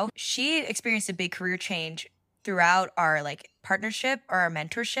Chow. She experienced a big career change throughout our like partnership or our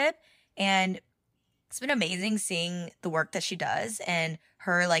mentorship. And it's been amazing seeing the work that she does and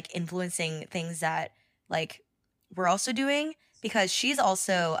her like influencing things that like we're also doing, because she's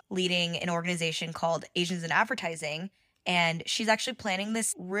also leading an organization called Asians in Advertising. And she's actually planning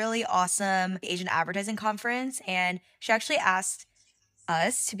this really awesome Asian advertising conference. And she actually asked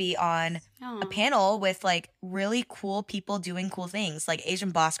us to be on a panel with like really cool people doing cool things. Like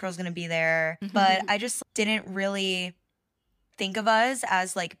Asian Boss Girl's gonna be there. But I just didn't really think of us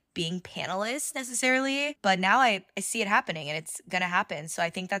as like being panelists necessarily. But now I see it happening and it's gonna happen. So I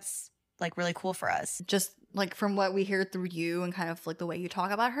think that's like really cool for us. Just like from what we hear through you and kind of like the way you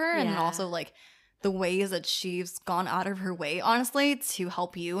talk about her and also like the ways that she's gone out of her way, honestly, to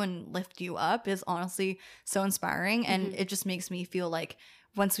help you and lift you up is honestly so inspiring. And it just makes me feel like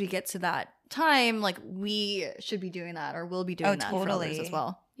once we get to that time, like we should be doing that or will be doing that for others as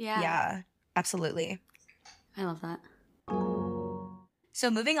well. Yeah, absolutely. I love that.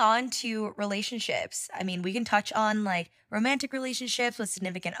 So moving on to relationships. I mean, we can touch on like romantic relationships with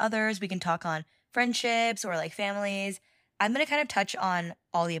significant others. We can talk on friendships or like families. I'm going to kind of touch on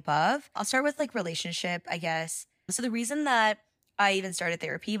all the above. I'll start with like relationship, I guess. So the reason that I even started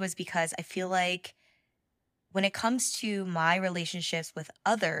therapy was because I feel like when it comes to my relationships with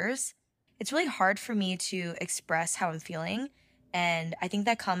others, it's really hard for me to express how I'm feeling. And I think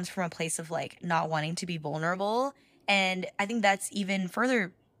that comes from a place of like not wanting to be vulnerable. And I think that's even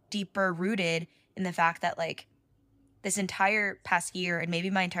further deeper rooted in the fact that like this entire past year and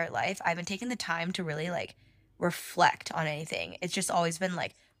maybe my entire life, I haven't taken the time to really like reflect on anything. It's just always been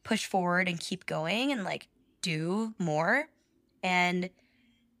like push forward and keep going and like do more. And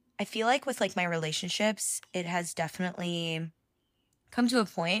I feel like with like my relationships, it has definitely come to a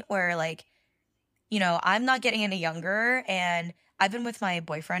point where like, you know, I'm not getting any younger and I've been with my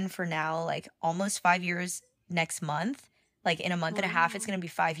boyfriend for now like almost 5 years next month. Like in a month and a half, it's going to be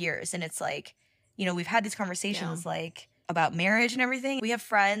 5 years. And it's like, you know, we've had these conversations like about marriage and everything. We have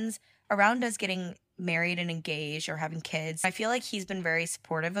friends around us getting married and engaged or having kids. I feel like he's been very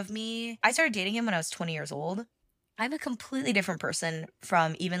supportive of me. I started dating him when I was 20 years old. I'm a completely different person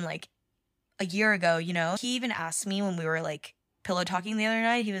from even like a year ago, you know? He even asked me when we were like pillow talking the other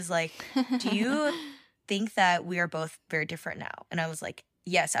night, he was like, do you think that we are both very different now? And I was like,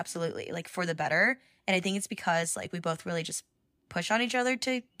 yes, absolutely. Like for the better. And I think it's because like we both really just push on each other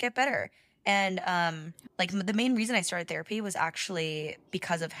to get better. And like the main reason I started therapy was actually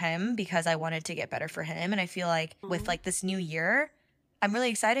because of him, because I wanted to get better for him. And I feel like with like this new year, I'm really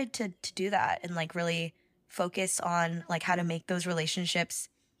excited to do that and like really focus on like how to make those relationships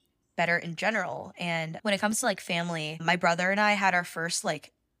better in general. And when it comes to like family, my brother and I had our first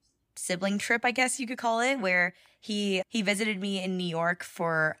like sibling trip, I guess you could call it, where he visited me in New York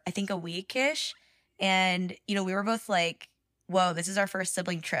for I think a week-ish. And, you know, we were both like, whoa, this is our first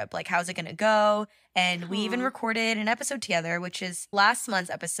sibling trip. Like, how's it going to go? And we even recorded an episode together, which is last month's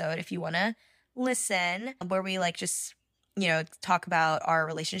episode, if you want to listen, where we like just, you know, talk about our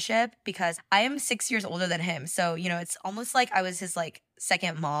relationship because I am 6 years older than him. So, you know, it's almost like I was his like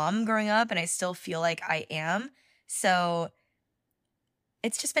second mom growing up and I still feel like I am. So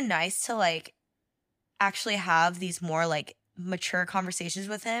it's just been nice to like actually have these more like mature conversations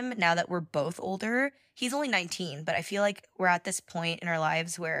with him now that we're both older. He's only 19, but I feel like we're at this point in our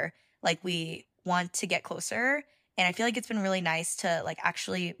lives where like we want to get closer. And I feel like it's been really nice to like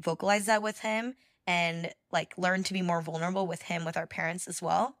actually vocalize that with him and like learn to be more vulnerable with him, with our parents as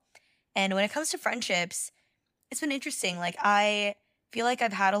well. And when it comes to friendships, it's been interesting. Like I feel like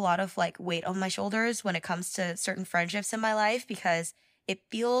I've had a lot of like weight on my shoulders when it comes to certain friendships in my life because it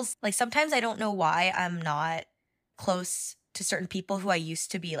feels like sometimes I don't know why I'm not close to certain people who I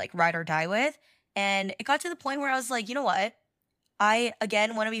used to be like ride or die with. And it got to the point where I was like, you know what? I,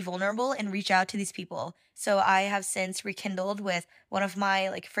 again, want to be vulnerable and reach out to these people. So I have since rekindled with one of my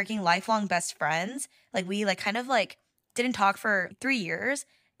like freaking lifelong best friends. Like we like kind of like didn't talk for 3 years.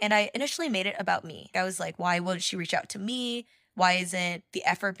 And I initially made it about me. I was like, why wouldn't she reach out to me? Why isn't the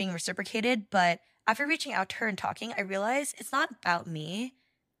effort being reciprocated? But after reaching out to her and talking, I realized it's not about me.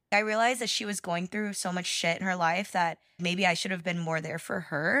 I realized that she was going through so much shit in her life that maybe I should have been more there for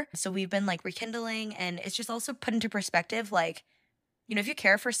her. So we've been like rekindling, and it's just also put into perspective, like, you know, if you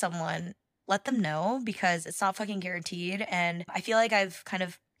care for someone, let them know because it's not fucking guaranteed. And I feel like I've kind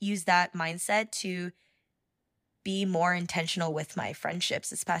of used that mindset to be more intentional with my friendships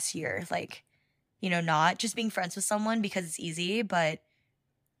this past year. Like, you know, not just being friends with someone because it's easy, but,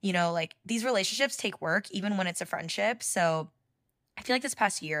 you know, like these relationships take work even when it's a friendship. So I feel like this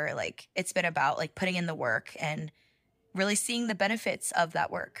past year, like it's been about like putting in the work and really seeing the benefits of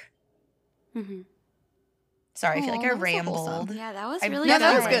that work. Mm-hmm. Sorry, I feel like I rambled. So yeah, that was really good. Yeah,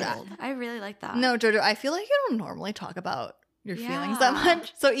 that was good. I really like that. No, Jojo, I feel like you don't normally talk about your feelings that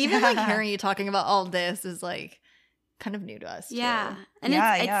much. So even like hearing you talking about all this is like kind of new to us too. Yeah. And it's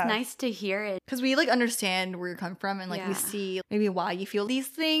nice to hear it. Because we like understand where you're coming from and like we see maybe why you feel these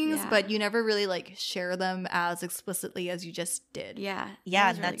things, but you never really like share them as explicitly as you just did. Yeah. Yeah,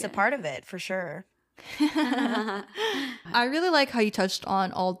 and that's a part of it for sure. I really like how you touched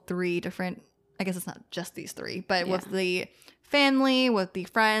on all three different, I guess it's not just these three, but with the family, with the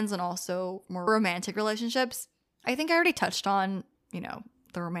friends, and also more romantic relationships. I think I already touched on, you know,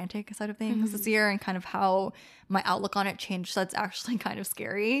 the romantic side of things this year and kind of how my outlook on it changed. So that's actually kind of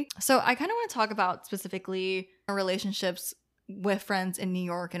scary. So I kind of want to talk about specifically relationships with friends in New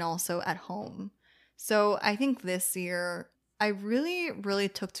York and also at home. So I think this year I really, really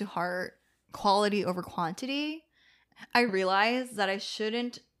took to heart quality over quantity. I realized that I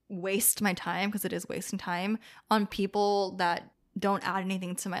shouldn't waste my time, because it is wasting time, on people that don't add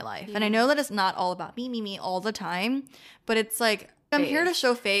anything to my life. And I know that it's not all about me all the time, but it's like, I'm here to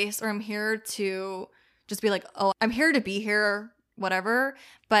show face, or I'm here to just be like, oh, I'm here to be here, whatever.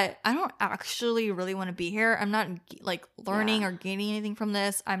 But I don't actually really want to be here. I'm not like learning or gaining anything from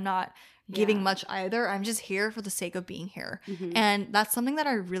this. I'm not giving much either. I'm just here for the sake of being here. And that's something that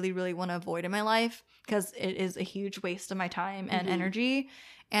I really, really want to avoid in my life, because it is a huge waste of my time and energy.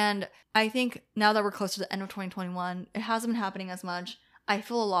 And I think now that we're close to the end of 2021, it hasn't been happening as much. I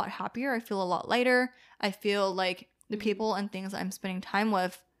feel a lot happier. I feel a lot lighter. I feel like the people and things I'm spending time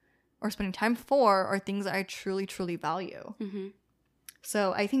with or spending time for are things that I truly, truly value.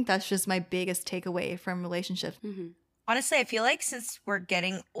 So I think that's just my biggest takeaway from relationships. Honestly, I feel like since we're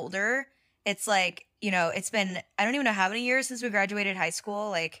getting older, it's like, you know, it's been, I don't even know how many years since we graduated high school,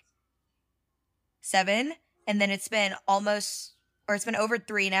 like 7. And then it's been almost, or it's been over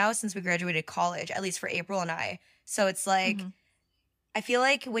 3 now since we graduated college, at least for April and I. So it's like, I feel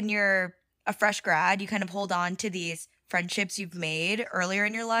like when you're a fresh grad, you kind of hold on to these friendships you've made earlier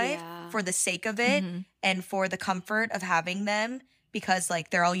in your life for the sake of it and for the comfort of having them, because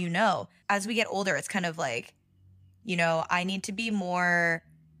like they're all you know. As we get older, it's kind of like, you know, I need to be more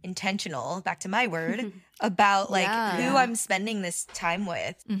intentional, back to my word, about like who I'm spending this time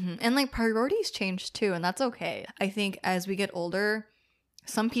with. And like priorities change too, and that's okay. I think as we get older,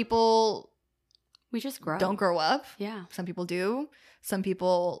 some people we just don't grow up. Yeah. Some people do. Some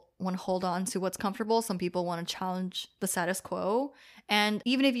people want to hold on to what's comfortable. Some people want to challenge the status quo. And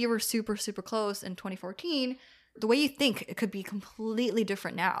even if you were super, super close in 2014, the way you think, it could be completely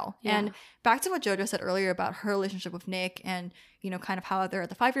different now. And back to what JoJo said earlier about her relationship with Nick and, you know, kind of how they're at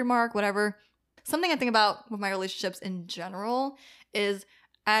the 5-year mark, whatever. Something I think about with my relationships in general is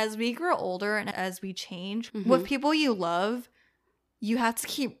as we grow older and as we change, with people you love, you have to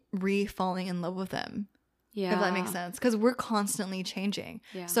keep falling in love with them. Yeah. If that makes sense. Because we're constantly changing.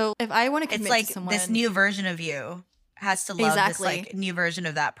 Yeah. So if I want to commit to someone, this new version of you has to love this like new version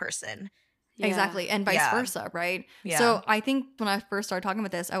of that person. Yeah. Exactly. And vice versa, right? Yeah. So I think when I first started talking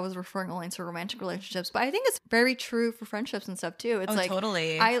about this, I was referring only to romantic relationships. But I think it's very true for friendships and stuff too. It's like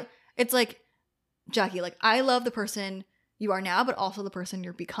totally. It's like, Jackie, like I love the person you are now, but also the person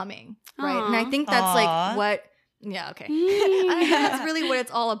you're becoming. Right. Aww. And I think that's like what okay. I think that's really what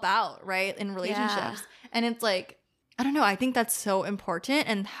it's all about, right? In relationships. Yeah. And it's like, I don't know, I think that's so important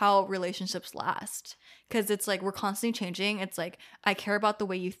and how relationships last. Because it's like we're constantly changing. It's like I care about the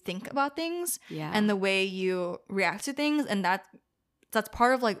way you think about things and the way you react to things. And that's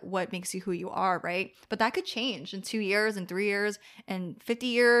part of like what makes you who you are, right? But that could change in 2 years and 3 years and 50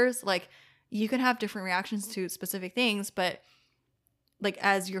 years. Like you can have different reactions to specific things, but like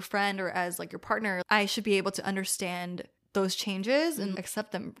as your friend or as like your partner, I should be able to understand those changes and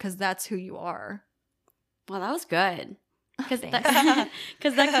accept them because that's who you are. Well, that was good. Because that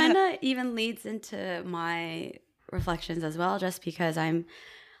kind of even leads into my reflections as well, just because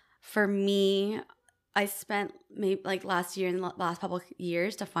for me, I spent maybe like last year and the last couple of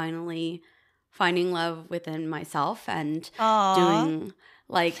years to finally finding love within myself and doing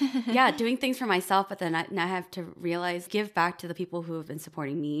doing things for myself. But then now I have to realize, give back to the people who have been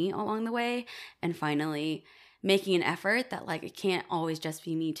supporting me along the way, and finally making an effort that like it can't always just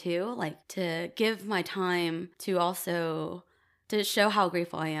be me too, like to give my time to also to show how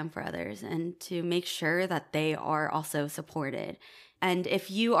grateful I am for others and to make sure that they are also supported. And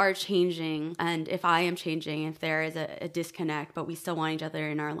if you are changing and if I am changing, if there is a disconnect but we still want each other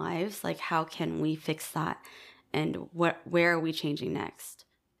in our lives, like how can we fix that, and where are we changing next?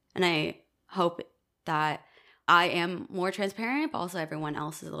 And I hope that I am more transparent, but also everyone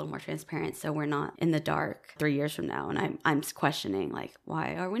else is a little more transparent, so we're not in the dark 3 years from now and I'm questioning like,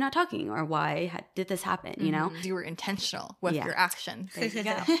 why are we not talking, or why did this happen, you know? You were intentional with your action. There you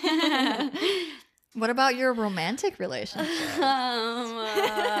go. What about your romantic relationship?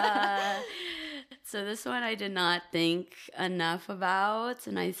 So this one I did not think enough about,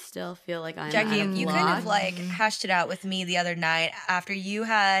 and I still feel like I'm Jackie, you luck. kind of like hashed it out with me the other night after you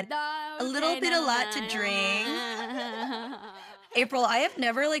had a little bit a lot to drink. April, I have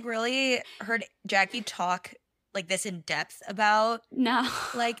never like really heard Jackie talk like this in depth about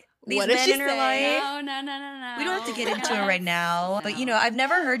like these men in her life. No. We don't have to get into it right now, but you know, I've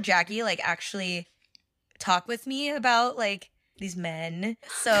never heard Jackie like actually talk with me about like these men.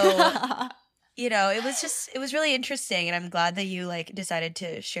 So you know, it was really interesting, and I'm glad that you like decided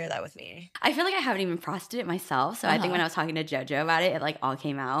to share that with me. I feel like I haven't even processed it myself, so I think when I was talking to JoJo about it, it like all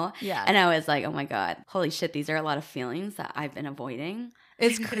came out. Yeah. And I was like, oh my God, holy shit, these are a lot of feelings that I've been avoiding.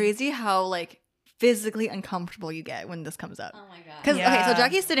 It's crazy how like physically uncomfortable you get when this comes up. Oh my God. Because okay, so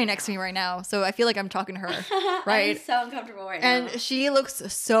Jackie's sitting next to me right now, so I feel like I'm talking to her, right? I'm so uncomfortable right now. And she looks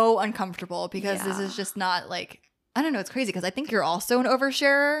so uncomfortable because this is just not like, I don't know, it's crazy because I think you're also an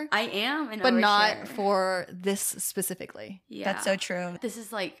oversharer. I am an but oversharer. not for this specifically. Yeah. That's so true. This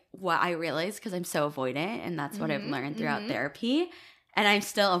is like what I realized because I'm so avoidant, and that's what I've learned throughout therapy. And I'm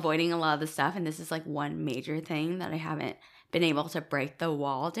still avoiding a lot of the stuff, and this is like one major thing that I haven't been able to break the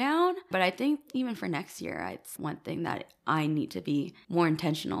wall down. But I think even for next year, it's one thing that I need to be more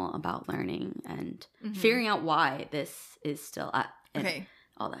intentional about learning and figuring out why this is still up and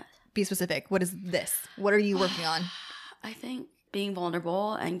all that. Be specific. What is this? What are you working on? I think being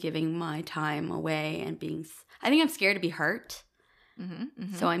vulnerable and giving my time away and I think I'm scared to be hurt.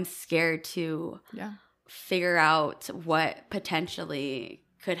 So I'm scared to figure out what potentially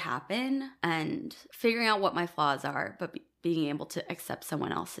could happen and figuring out what my flaws are, but being able to accept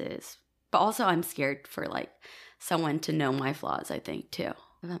someone else's. But also I'm scared for like someone to know my flaws, I think, too,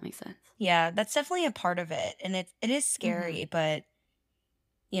 if that makes sense. Yeah, that's definitely a part of it. And it is scary, but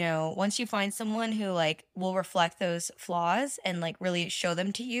you know, once you find someone who like will reflect those flaws and like really show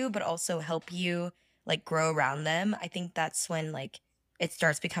them to you, but also help you like grow around them, I think that's when like it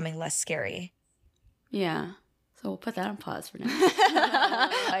starts becoming less scary. Yeah. So we'll put that on pause for now.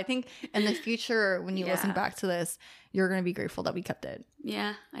 I think in the future, when you listen back to this, you're going to be grateful that we kept it.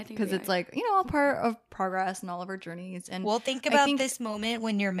 Yeah, I think because it's like, you know, all part of progress and all of our journeys. And we'll think about this moment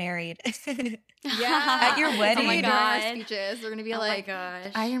when you're married. At your wedding. Oh my God. Speeches. They're going to be like,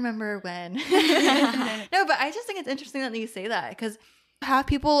 I remember when. No, but I just think it's interesting that you say that because have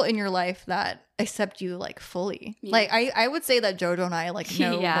people in your life that accept you like fully. Like I would say that JoJo and I like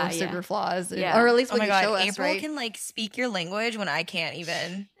know most of your flaws, or at least what you show us. April can like speak your language when I can't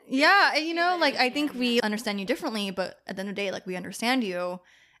even. Yeah, and you know, like I think we understand you differently, but at the end of the day, like we understand you,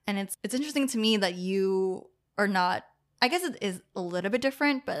 and it's interesting to me that you are not. I guess it is a little bit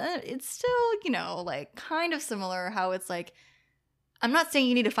different, but it's still, you know, like kind of similar. How it's like, I'm not saying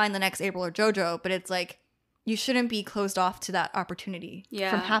you need to find the next April or JoJo, but it's like. You shouldn't be closed off to that opportunity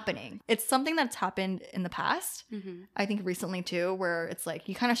from happening. It's something that's happened in the past. I think recently too, where it's like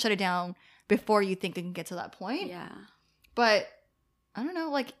you kind of shut it down before you think it can get to that point. Yeah. But I don't know,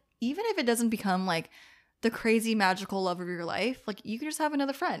 like even if it doesn't become like the crazy magical love of your life, like you can just have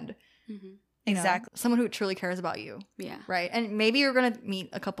another friend. Exactly. Know? Someone who truly cares about you. Yeah. Right. And maybe you're going to meet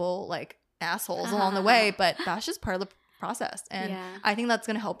a couple like assholes along the way, but that's just part of the process, and I think that's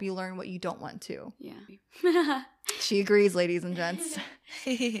going to help you learn what you don't want to. She agrees, ladies and gents.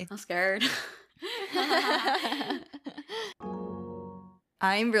 I'm scared.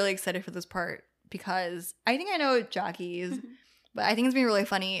 I'm really excited for this part because I think I know Jackie's, but I think it's been really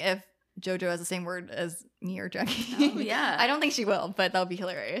funny if JoJo has the same word as me or Jackie. Oh, yeah. I don't think she will, but that'll be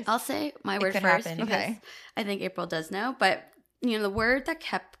hilarious. I'll say my word first because I think April does know, but you know the word that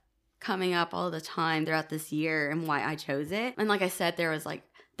kept coming up all the time throughout this year and why I chose it. And like I said, there was like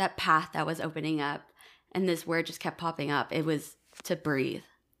that path that was opening up and this word just kept popping up. It was to breathe.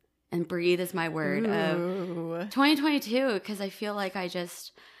 And breathe is my word of 2022 because I feel like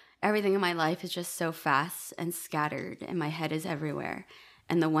everything in my life is just so fast and scattered and my head is everywhere.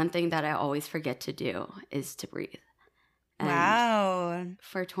 And the one thing that I always forget to do is to breathe. And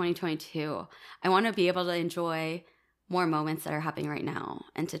for 2022, I want to be able to enjoy more moments that are happening right now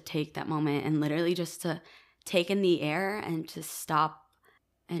and to take that moment and literally just to take in the air and to stop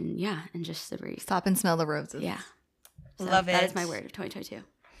and just to breathe. Stop and smell the roses. Yeah. So love it. That is my word of 2022.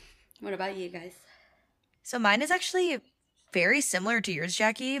 What about you guys? So mine is actually very similar to yours,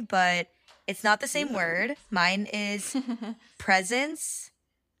 Jackie, but it's not the same word. Mine is presence,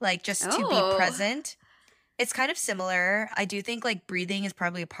 like just to be present. It's kind of similar. I do think like breathing is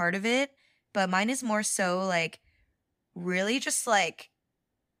probably a part of it, but mine is more so like really just like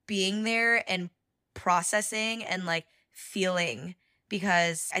being there and processing and like feeling,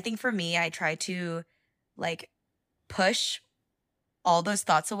 because I think for me I try to like push all those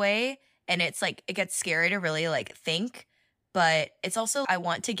thoughts away And it's like, it gets scary to really like think, but it's also, I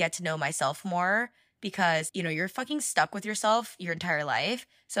want to get to know myself more because, you know, you're fucking stuck with yourself your entire life.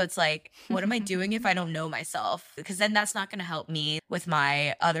 So it's like, what am I doing if I don't know myself? Because then that's not going to help me with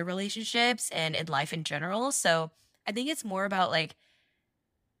my other relationships and in life in general. So I think it's more about like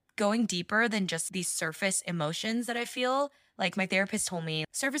going deeper than just these surface emotions that I feel. Like my therapist told me,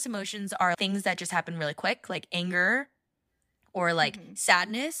 surface emotions are things that just happen really quick, like anger or like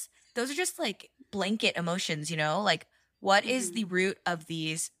sadness. Those are just like blanket emotions, you know, like what is the root of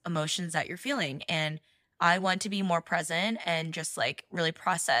these emotions that you're feeling? And I want to be more present and just like really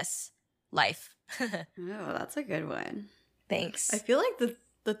process life. Oh, that's a good one. Thanks. I feel like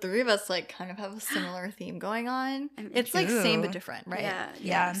the three of us like kind of have a similar theme going on. It's like same but different, right?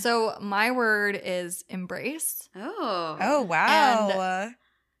 Yeah. So my word is embrace. Oh wow. And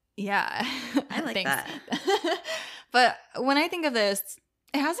yeah. I like that. But when I think of this,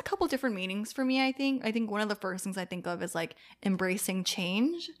 it has a couple different meanings for me, I think. I think one of the first things I think of is like embracing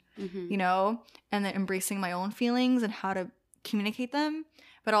change, you know, and then embracing my own feelings and how to communicate them,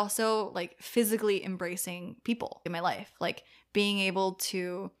 but also like physically embracing people in my life, like being able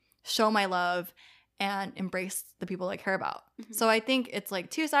to show my love and embrace the people I care about. So I think it's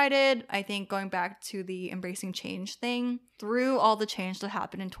like two-sided. I think going back to the embracing change thing, through all the change that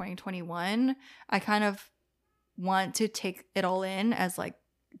happened in 2021, I kind of want to take it all in as like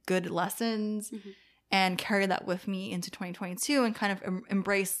good lessons and carry that with me into 2022 and kind of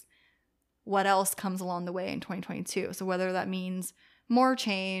embrace what else comes along the way in 2022. So whether that means more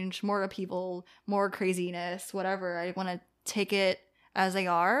change, more upheaval, more craziness, whatever, I want to take it as they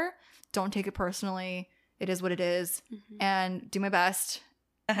are. Don't take it personally. It is what it is, and do my best.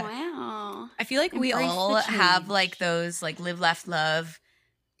 Wow. I feel like we all have like those like live, laugh, love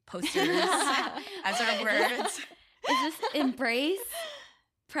posters as our words. Is this embrace,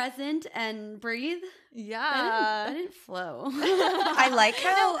 present, and breathe? Yeah. That didn't flow. I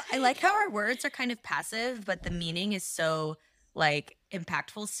like how our words are kind of passive, but the meaning is so like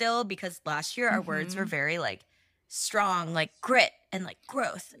impactful still, because last year our words were very like strong, like grit and like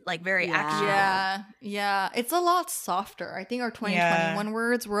growth, like very actionable. Yeah. It's a lot softer. I think our 2021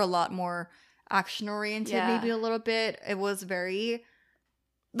 words were a lot more action oriented, maybe a little bit. It was very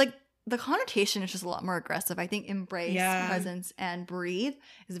like the connotation is just a lot more aggressive. I think embrace, presence, and breathe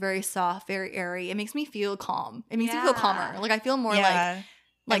is very soft, very airy. It makes me feel calm. It makes me feel calmer. Like I feel more like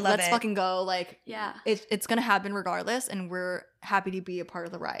let's fucking go. Like it's gonna happen regardless, and we're happy to be a part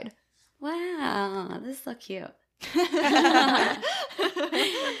of the ride. Wow, this is so cute.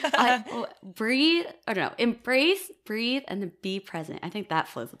 Breathe. I don't know. Embrace, breathe, and then be present. I think that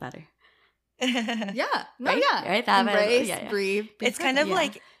flows better. Yeah. No, right? yeah. Right? Embrace, breathe. It's kind of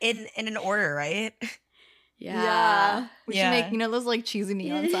like in an order, right? Yeah. We should make, those like cheesy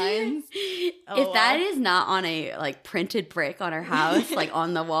neon signs. If that is not on a like printed brick on our house, like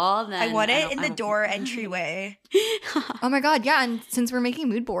on the wall, then I want it in the door entryway. Oh my God. Yeah. And since we're making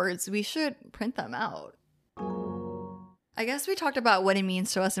mood boards, we should print them out. I guess we talked about what it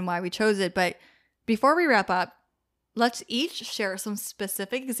means to us and why we chose it. But before we wrap up, let's each share some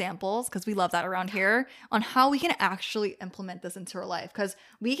specific examples, because we love that around here, on how we can actually implement this into our life. Because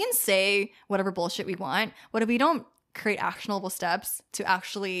we can say whatever bullshit we want, but if we don't create actionable steps to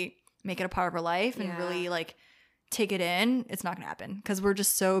actually make it a part of our life and really like take it in, it's not going to happen, because we're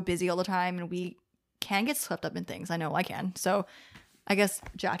just so busy all the time and we can get swept up in things. I know I can. So I guess,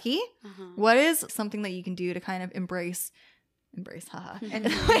 Jackie, what is something that you can do to kind of embrace, haha. And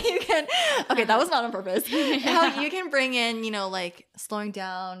you can, okay, that was not on purpose. How you can bring in, like slowing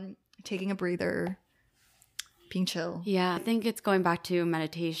down, taking a breather, being chill. Yeah, I think it's going back to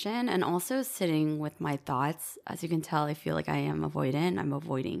meditation and also sitting with my thoughts. As you can tell, I feel like I am avoidant. I'm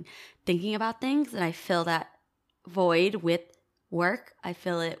avoiding thinking about things, and I fill that void with work. I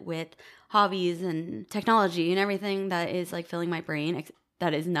fill it with hobbies and technology and everything that is like filling my brain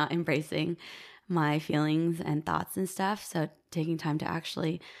that is not embracing my feelings and thoughts and stuff. So taking time to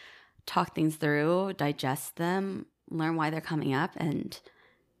actually talk things through, digest them, learn why they're coming up, and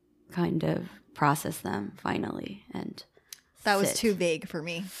kind of process them finally. And that was too vague for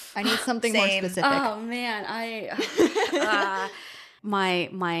me. I need something more specific. Oh man,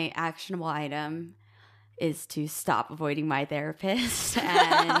 my actionable item is to stop avoiding my therapist.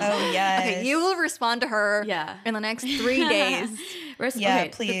 And okay, you will respond to her in the next 3 days. Please.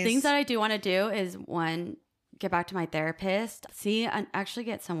 The things that I do want to do is, one, get back to my therapist, see and actually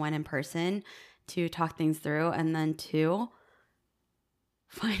get someone in person to talk things through, and then 2,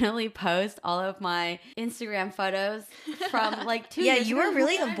 finally post all of my Instagram photos from like 2 years ago. You were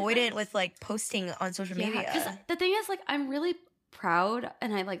really avoidant with like posting on social media. Because the thing is, like, I'm really proud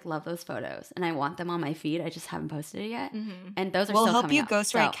and I like love those photos and I want them on my feed. I just haven't posted it yet. Mm-hmm. And those are we'll still help coming you up,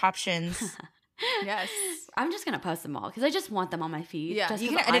 ghostwrite so. captions. Yes. I'm just going to post them all because I just want them on my feed. Yeah, just you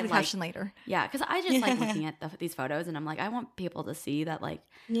can edit the caption later. Yeah, because I just like looking at these photos and I'm like, I want people to see that like.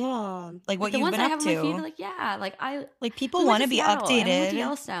 Yeah. Like what the you've ones been I up have to. on my feed, like, yeah. Like people want to be Seattle, and I went updated. to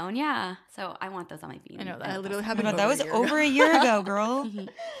Yellowstone, yeah. So I want those on my feed. I know that. I literally Oh happened my God, that was over a year ago, girl.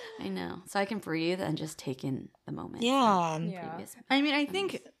 I know. So I can breathe and just take in the moment. Yeah. I mean, I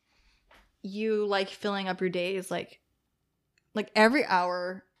think you like filling up your days like every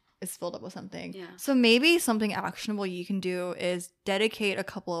hour is filled up with something. Yeah. So maybe something actionable you can do is dedicate a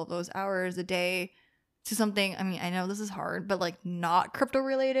couple of those hours a day to something. I mean, I know this is hard, but like not crypto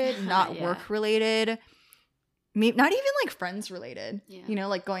related, not work related, maybe not even like friends related. Yeah. You know,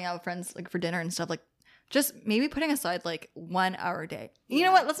 like going out with friends like for dinner and stuff. Like just maybe putting aside like 1 hour a day. You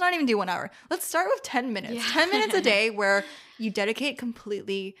know what? Let's not even do 1 hour. Let's start with 10 minutes. Yeah. 10 minutes a day where you dedicate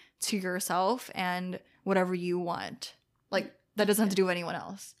completely to yourself and whatever you want. Like that doesn't have to do with anyone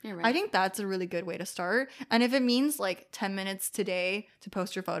else. You're right. I think that's a really good way to start. And if it means like 10 minutes today to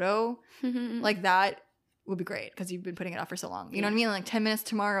post your photo, like that would be great because you've been putting it off for so long. You know what I mean? Like 10 minutes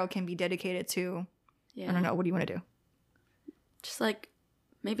tomorrow can be dedicated to, I don't know, what do you want to do? Just like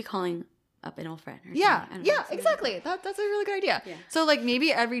maybe calling up an old friend. Or Yeah, something. I don't know, something exactly. like that. That's a really good idea. Yeah. So like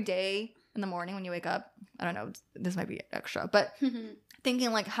maybe every day in the morning when you wake up, I don't know, this might be extra, but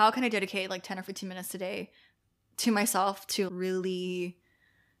thinking like how can I dedicate like 10 or 15 minutes today to myself to really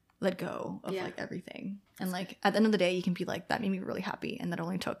let go of like everything. And like at the end of the day, you can be like, that made me really happy and that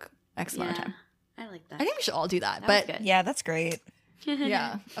only took X amount of time. I like that. I think we should all do that. That but was good. Yeah, that's great.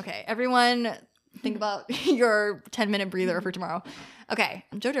 yeah. Okay. Everyone think about your 10-minute breather for tomorrow. Okay.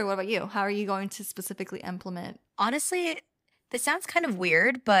 Jojo, what about you? How are you going to specifically implement? Honestly, this sounds kind of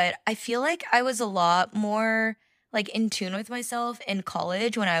weird, but I feel like I was a lot more like in tune with myself in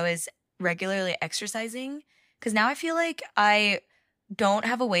college when I was regularly exercising. Because now I feel like I don't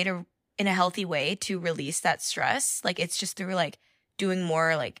have a way to, in a healthy way, to release that stress. Like it's just through like doing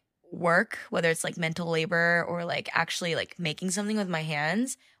more like work, whether it's like mental labor or like actually like making something with my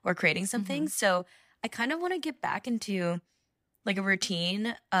hands or creating something. So I kind of want to get back into like a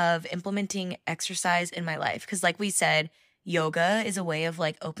routine of implementing exercise in my life. Because like we said, yoga is a way of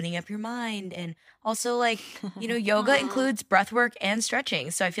like opening up your mind. And also like, you know, yoga includes breath work and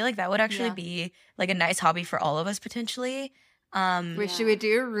stretching. So I feel like that would actually be like a nice hobby for all of us potentially. Should we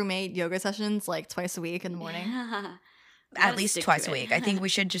do roommate yoga sessions like twice a week in the morning? At least twice a week. I think we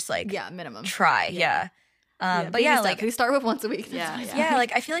should just like minimum try. Yeah. But yeah, like we start with once a week. Yeah,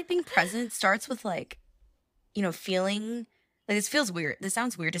 like I feel like being present starts with like, you know, feeling like this feels weird. This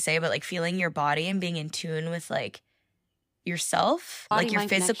sounds weird to say, but like feeling your body and being in tune with like yourself, Body, like your mind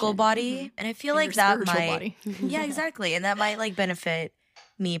physical connection. body. And I feel And like your that spiritual might body. Yeah, exactly. And that might like benefit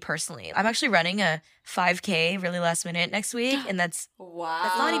me personally. I'm actually running a 5K really last minute next week, and that's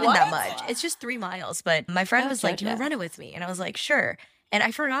not even that much. It's just 3 miles. But my friend was like, "You know, run it with me," and I was like, "Sure." And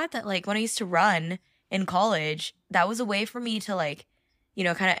I forgot that like when I used to run in college, that was a way for me to like, you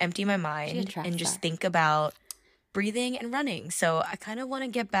know, kind of empty my mind and just think about breathing and running. So I kind of want to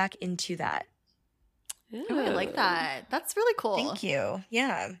get back into that. Ooh, I like that. That's really cool. Thank you.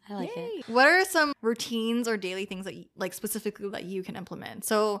 Yeah. I like it. What are some routines or daily things that like specifically that you can implement?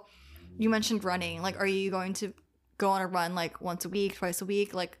 So you mentioned running. Like, are you going to go on a run like once a week, twice a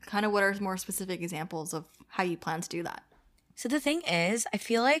week? Like, kind of what are more specific examples of how you plan to do that? So the thing is, I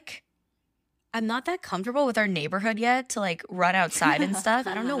feel like I'm not that comfortable with our neighborhood yet to like run outside and stuff.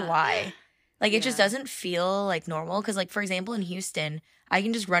 I don't know why. Like, it just doesn't feel like normal. Because, like, for example, in Houston, I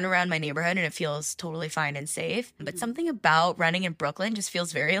can just run around my neighborhood and it feels totally fine and safe. But something about running in Brooklyn just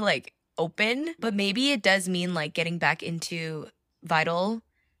feels very, like, open. But maybe it does mean, like, getting back into Vital.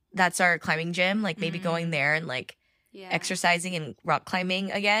 That's our climbing gym. Like, maybe going there and, like, exercising and rock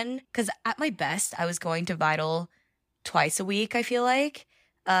climbing again. Because at my best, I was going to Vital twice a week, I feel like.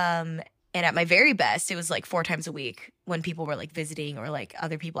 And at my very best, it was like 4 times a week when people were like visiting or like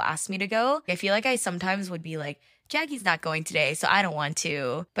other people asked me to go. I feel like I sometimes would be like, Jackie's not going today, so I don't want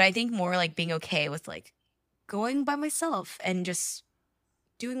to. But I think more like being okay with like going by myself and just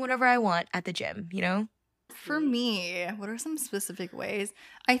doing whatever I want at the gym, you know? For me, what are some specific ways?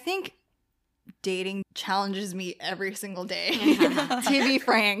 I think dating challenges me every single day, to be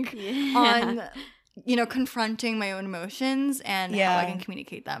frank, on, you know, confronting my own emotions and how I can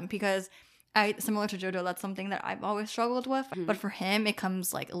communicate them. Because similar to Jojo, that's something that I've always struggled with. But for him, it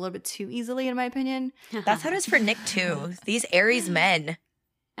comes like a little bit too easily, in my opinion. That's how it is for Nick too. These Aries men.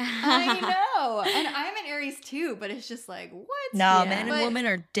 I know. And I'm an Aries too, but it's just like, what? No, men and women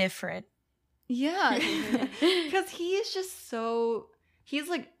are different. Yeah. Because he is just so, he's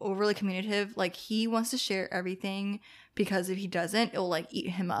like overly communicative. Like he wants to share everything because if he doesn't, it'll like eat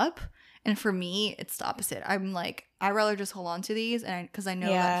him up. And for me, it's the opposite. I'm like, I'd rather just hold on to these and because I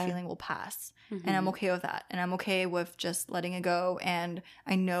know that feeling will pass. Mm-hmm. And I'm okay with that. And I'm okay with just letting it go. And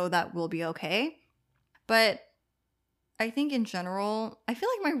I know that we'll be okay. But I think in general, I feel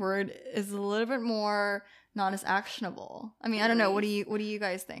like my word is a little bit more not as actionable. I mean, I don't know. What do you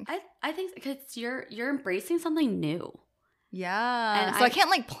guys think? I think because you're embracing something new. Yeah. And so I can't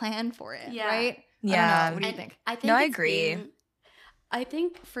like plan for it, right? Yeah. I don't know. What do you think? I agree. I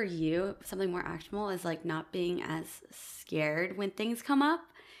think for you, something more actionable is like not being as scared when things come up,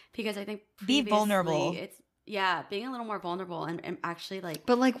 because I think be vulnerable. It's being a little more vulnerable and actually like.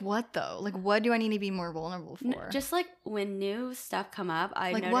 But like what though? Like what do I need to be more vulnerable for? Just like when new stuff come up,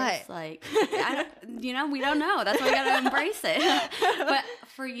 I like notice what? Like we don't know. That's why we gotta embrace it. But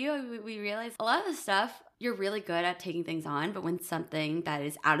for you, we realize a lot of the stuff you're really good at taking things on, but when something that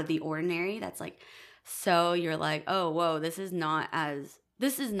is out of the ordinary, that's like. So you're like, oh, whoa, this is not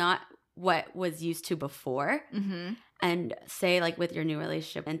what was used to before. Mm-hmm. And say like with your new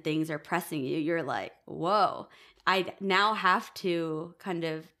relationship and things are pressing you, you're like, whoa, I now have to kind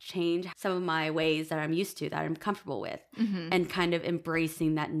of change some of my ways that I'm used to, that I'm comfortable with, and kind of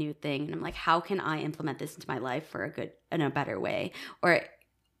embracing that new thing. And I'm like, how can I implement this into my life for a good and a better way? Or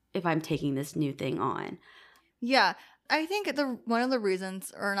if I'm taking this new thing on. Yeah. I think one of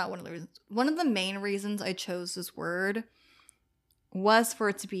the main reasons I chose this word was for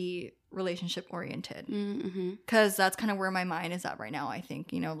it to be relationship oriented. Because that's kind of where my mind is at right now. I think,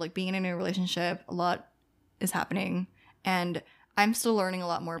 like being in a new relationship, a lot is happening and I'm still learning a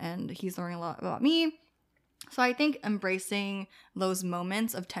lot more and he's learning a lot about me. So I think embracing those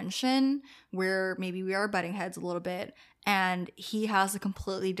moments of tension where maybe we are butting heads a little bit and he has a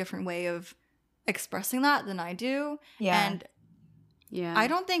completely different way of expressing that than I do. And I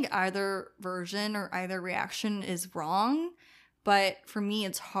don't think either version or either reaction is wrong, but for me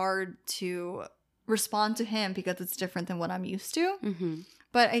it's hard to respond to him because it's different than what I'm used to.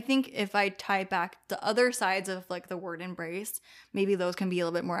 But I think if I tie back the other sides of like the word embrace, maybe those can be a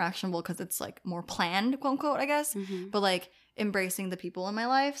little bit more actionable because it's like more planned, quote unquote, I guess. But like embracing the people in my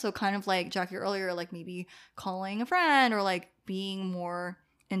life, so kind of like Jackie earlier, like maybe calling a friend or like being more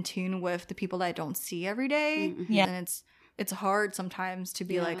in tune with the people that I don't see every day. And it's hard sometimes to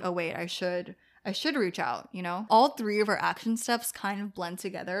be like, oh wait, I should reach out, All three of our action steps kind of blend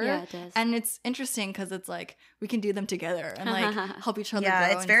together. Yeah, it does. And it's interesting because it's like we can do them together and like help each other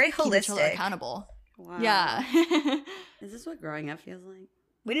grow. It's very holistic. Keep each other accountable. Wow. Yeah. Is this what growing up feels like?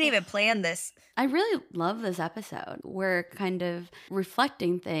 We didn't even plan this. I really love this episode. We're kind of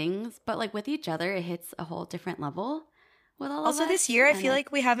reflecting things, but like with each other, it hits a whole different level. Also, this year, I feel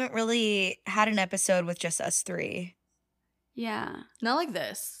like we haven't really had an episode with just us three. Yeah. Not like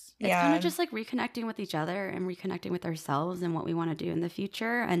this. It's kind of just like reconnecting with each other and reconnecting with ourselves and what we want to do in the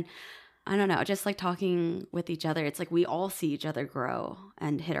future. And I don't know, just like talking with each other. It's like we all see each other grow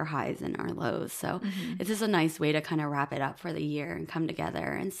and hit our highs and our lows. So it's just a nice way to kind of wrap it up for the year and come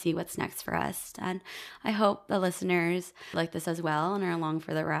together and see what's next for us. And I hope the listeners like this as well and are along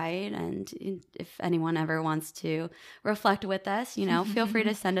for the ride. And if anyone ever wants to reflect with us, feel free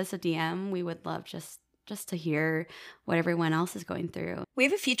to send us a DM. We would love just to hear what everyone else is going through. We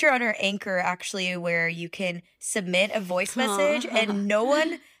have a feature on our Anchor actually where you can submit a voice message and no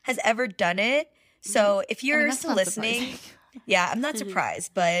one has ever done it. So if you're still listening, I'm not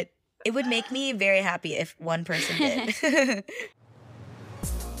surprised, but it would make me very happy if one person did.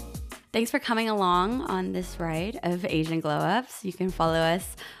 Thanks for coming along on this ride of Asian Glow Ups. You can follow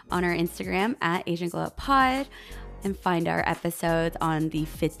us on our Instagram at Asian Glow Up Pod and find our episodes on the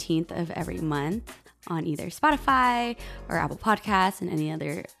 15th of every month on either Spotify or Apple Podcasts and any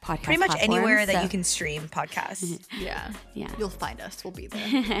other podcast pretty much platforms. Anywhere that you can stream podcasts. Yeah. You'll find us. We'll be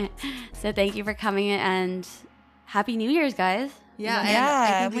there. So thank you for coming and Happy New Year's, guys. Yeah. And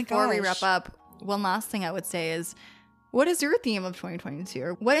I think before we wrap up, one last thing I would say is, what is your theme of 2022?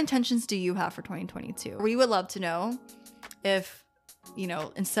 Or what intentions do you have for 2022? We would love to know if,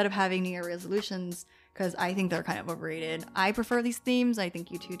 instead of having New Year resolutions, because I think they're kind of overrated. I prefer these themes. I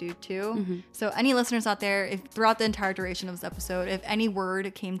think you two do too. So any listeners out there, if throughout the entire duration of this episode, if any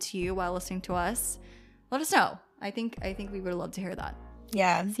word came to you while listening to us, let us know. I think we would love to hear that.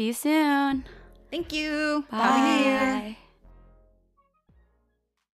 Yeah. See you soon. Thank you. Bye. Happy New Year.